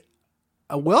really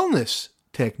a wellness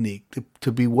technique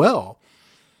to be well.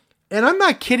 And I'm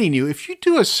not kidding you. If you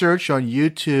do a search on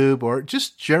YouTube or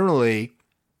just generally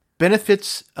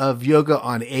benefits of yoga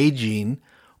on aging,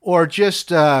 or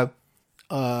just older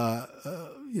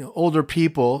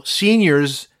people,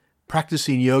 seniors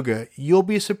practicing yoga, you'll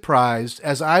be surprised,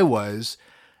 as I was,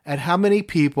 at how many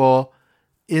people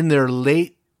in their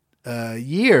late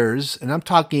years, and I'm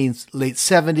talking late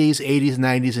 70s, 80s,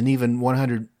 90s, and even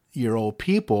 100-year-old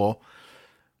people,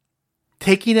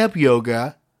 taking up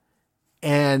yoga,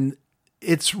 and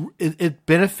it's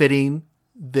benefiting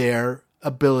their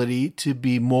ability to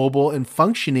be mobile and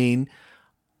functioning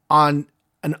on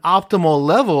an optimal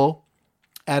level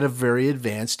at a very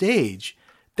advanced age.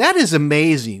 That is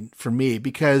amazing for me,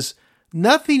 because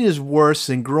nothing is worse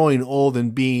than growing old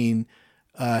and being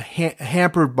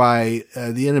hampered by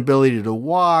the inability to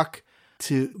walk,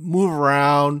 to move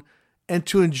around, and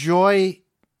to enjoy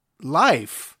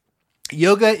life.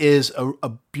 Yoga is a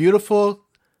beautiful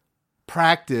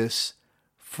practice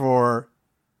for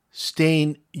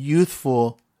staying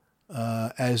youthful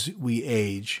as we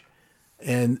age.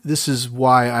 And this is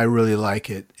why I really like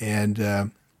it. And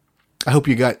I hope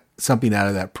you got something out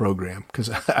of that program, because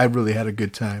I really had a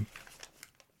good time.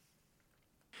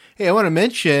 Hey, I want to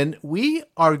mention we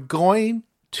are going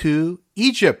to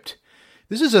Egypt.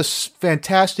 This is a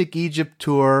fantastic Egypt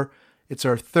tour. It's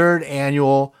our third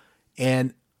annual.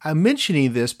 And I'm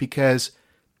mentioning this because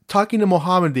talking to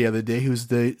Mohammed the other day, who's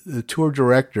the tour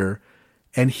director,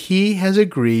 and he has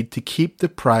agreed to keep the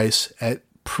price at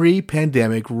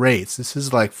pre-pandemic rates. This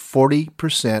is like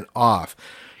 40% off.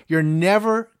 You're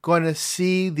never going to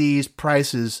see these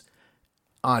prices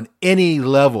on any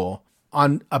level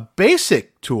on a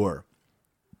basic tour.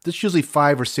 This is usually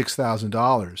 $5,000 or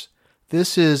 $6,000.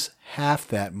 This is half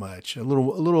that much, a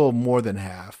little more than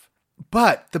half.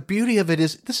 But the beauty of it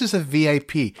is, this is a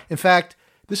VIP. In fact,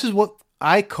 this is what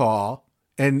I call,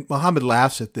 and Mohammed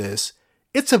laughs at this,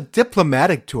 it's a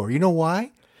diplomatic tour. You know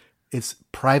why? It's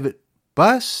private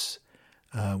bus.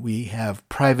 We have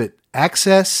private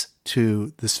access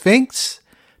to the Sphinx,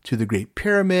 to the Great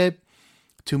Pyramid,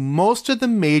 to most of the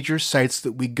major sites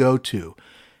that we go to.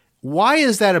 Why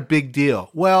is that a big deal?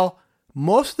 Well,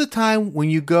 most of the time when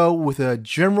you go with a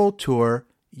general tour,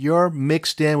 you're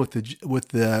mixed in with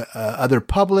the other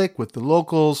public, with the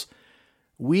locals.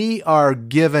 We are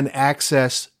given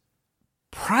access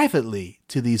privately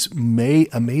to these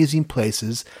amazing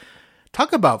places.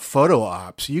 Talk about photo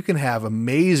ops. You can have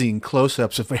amazing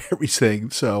close-ups of everything.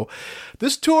 So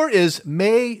this tour is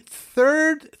May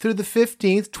 3rd through the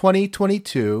 15th,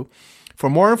 2022. For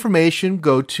more information,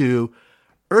 go to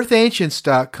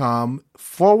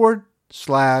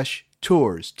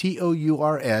earthancients.com/tours,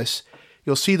 TOURS.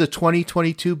 You'll see the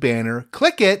 2022 banner.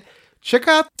 Click it. check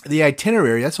out the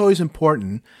itinerary. That's always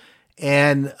important.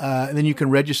 And then you can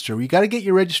register. You got to get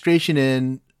your registration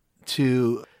in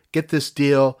to get this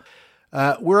deal.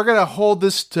 We're going to hold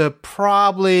this to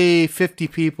probably 50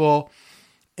 people,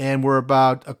 and we're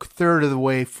about a third of the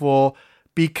way full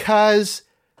because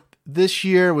this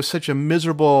year was such a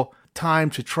miserable time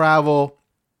to travel.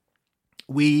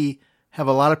 We have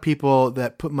a lot of people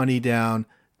that put money down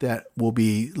that will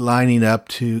be lining up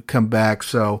to come back.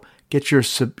 So get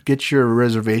your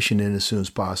reservation in as soon as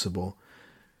possible.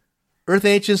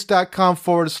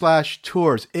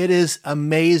 earthancients.com/tours. It is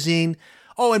amazing.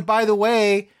 Oh, and by the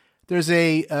way, there's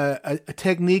a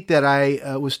technique that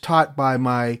I was taught by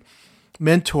my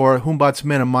mentor, Humboldt's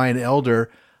Mayan Elder,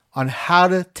 on how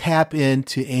to tap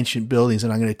into ancient buildings.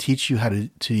 And I'm going to teach you how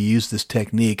to use this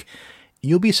technique.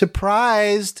 You'll be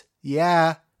surprised,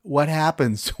 what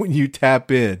happens when you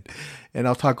tap in. And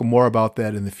I'll talk more about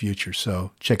that in the future,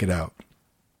 so check it out.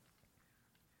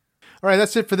 All right,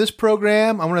 that's it for this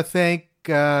program. I want to thank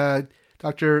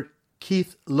Dr.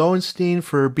 Keith Lowenstein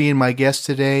for being my guest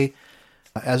today.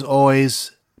 As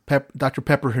always, Dr.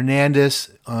 Pepper Hernandez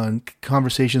on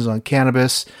Conversations on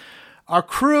Cannabis. Our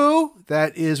crew,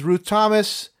 that is Ruth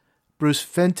Thomas, Bruce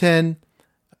Fenton,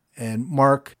 and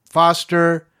Mark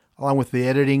Foster, along with the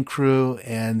editing crew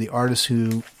and the artists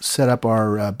who set up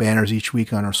our banners each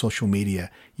week on our social media.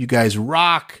 You guys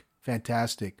rock.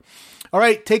 Fantastic. All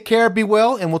right, take care, be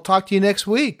well, and we'll talk to you next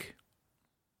week.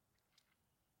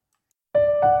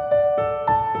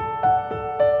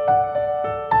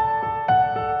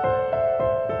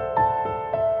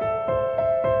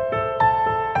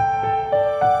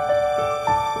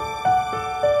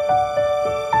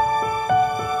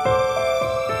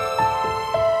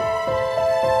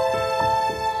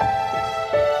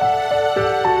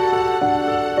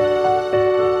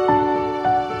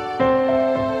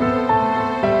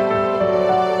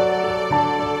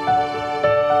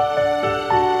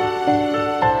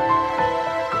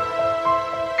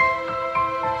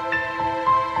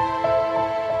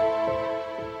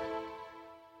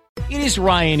 It is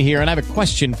Ryan here, and I have a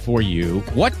question for you.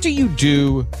 What do you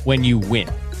do when you win?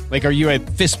 Like, are you a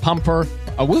fist pumper,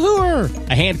 a woohooer,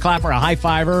 a hand clapper, a high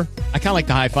fiver? I kind of like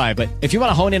the high five, but if you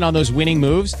want to hone in on those winning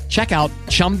moves, check out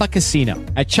Chumba Casino.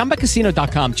 At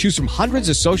ChumbaCasino.com, choose from hundreds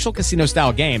of social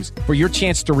casino-style games for your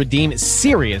chance to redeem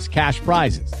serious cash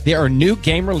prizes. There are new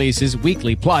game releases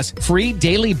weekly, plus free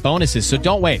daily bonuses, so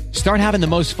don't wait. Start having the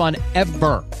most fun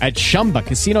ever at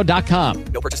ChumbaCasino.com.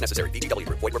 No purchase necessary. VGW.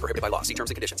 Void where prohibited by law. See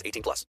terms and conditions. 18+.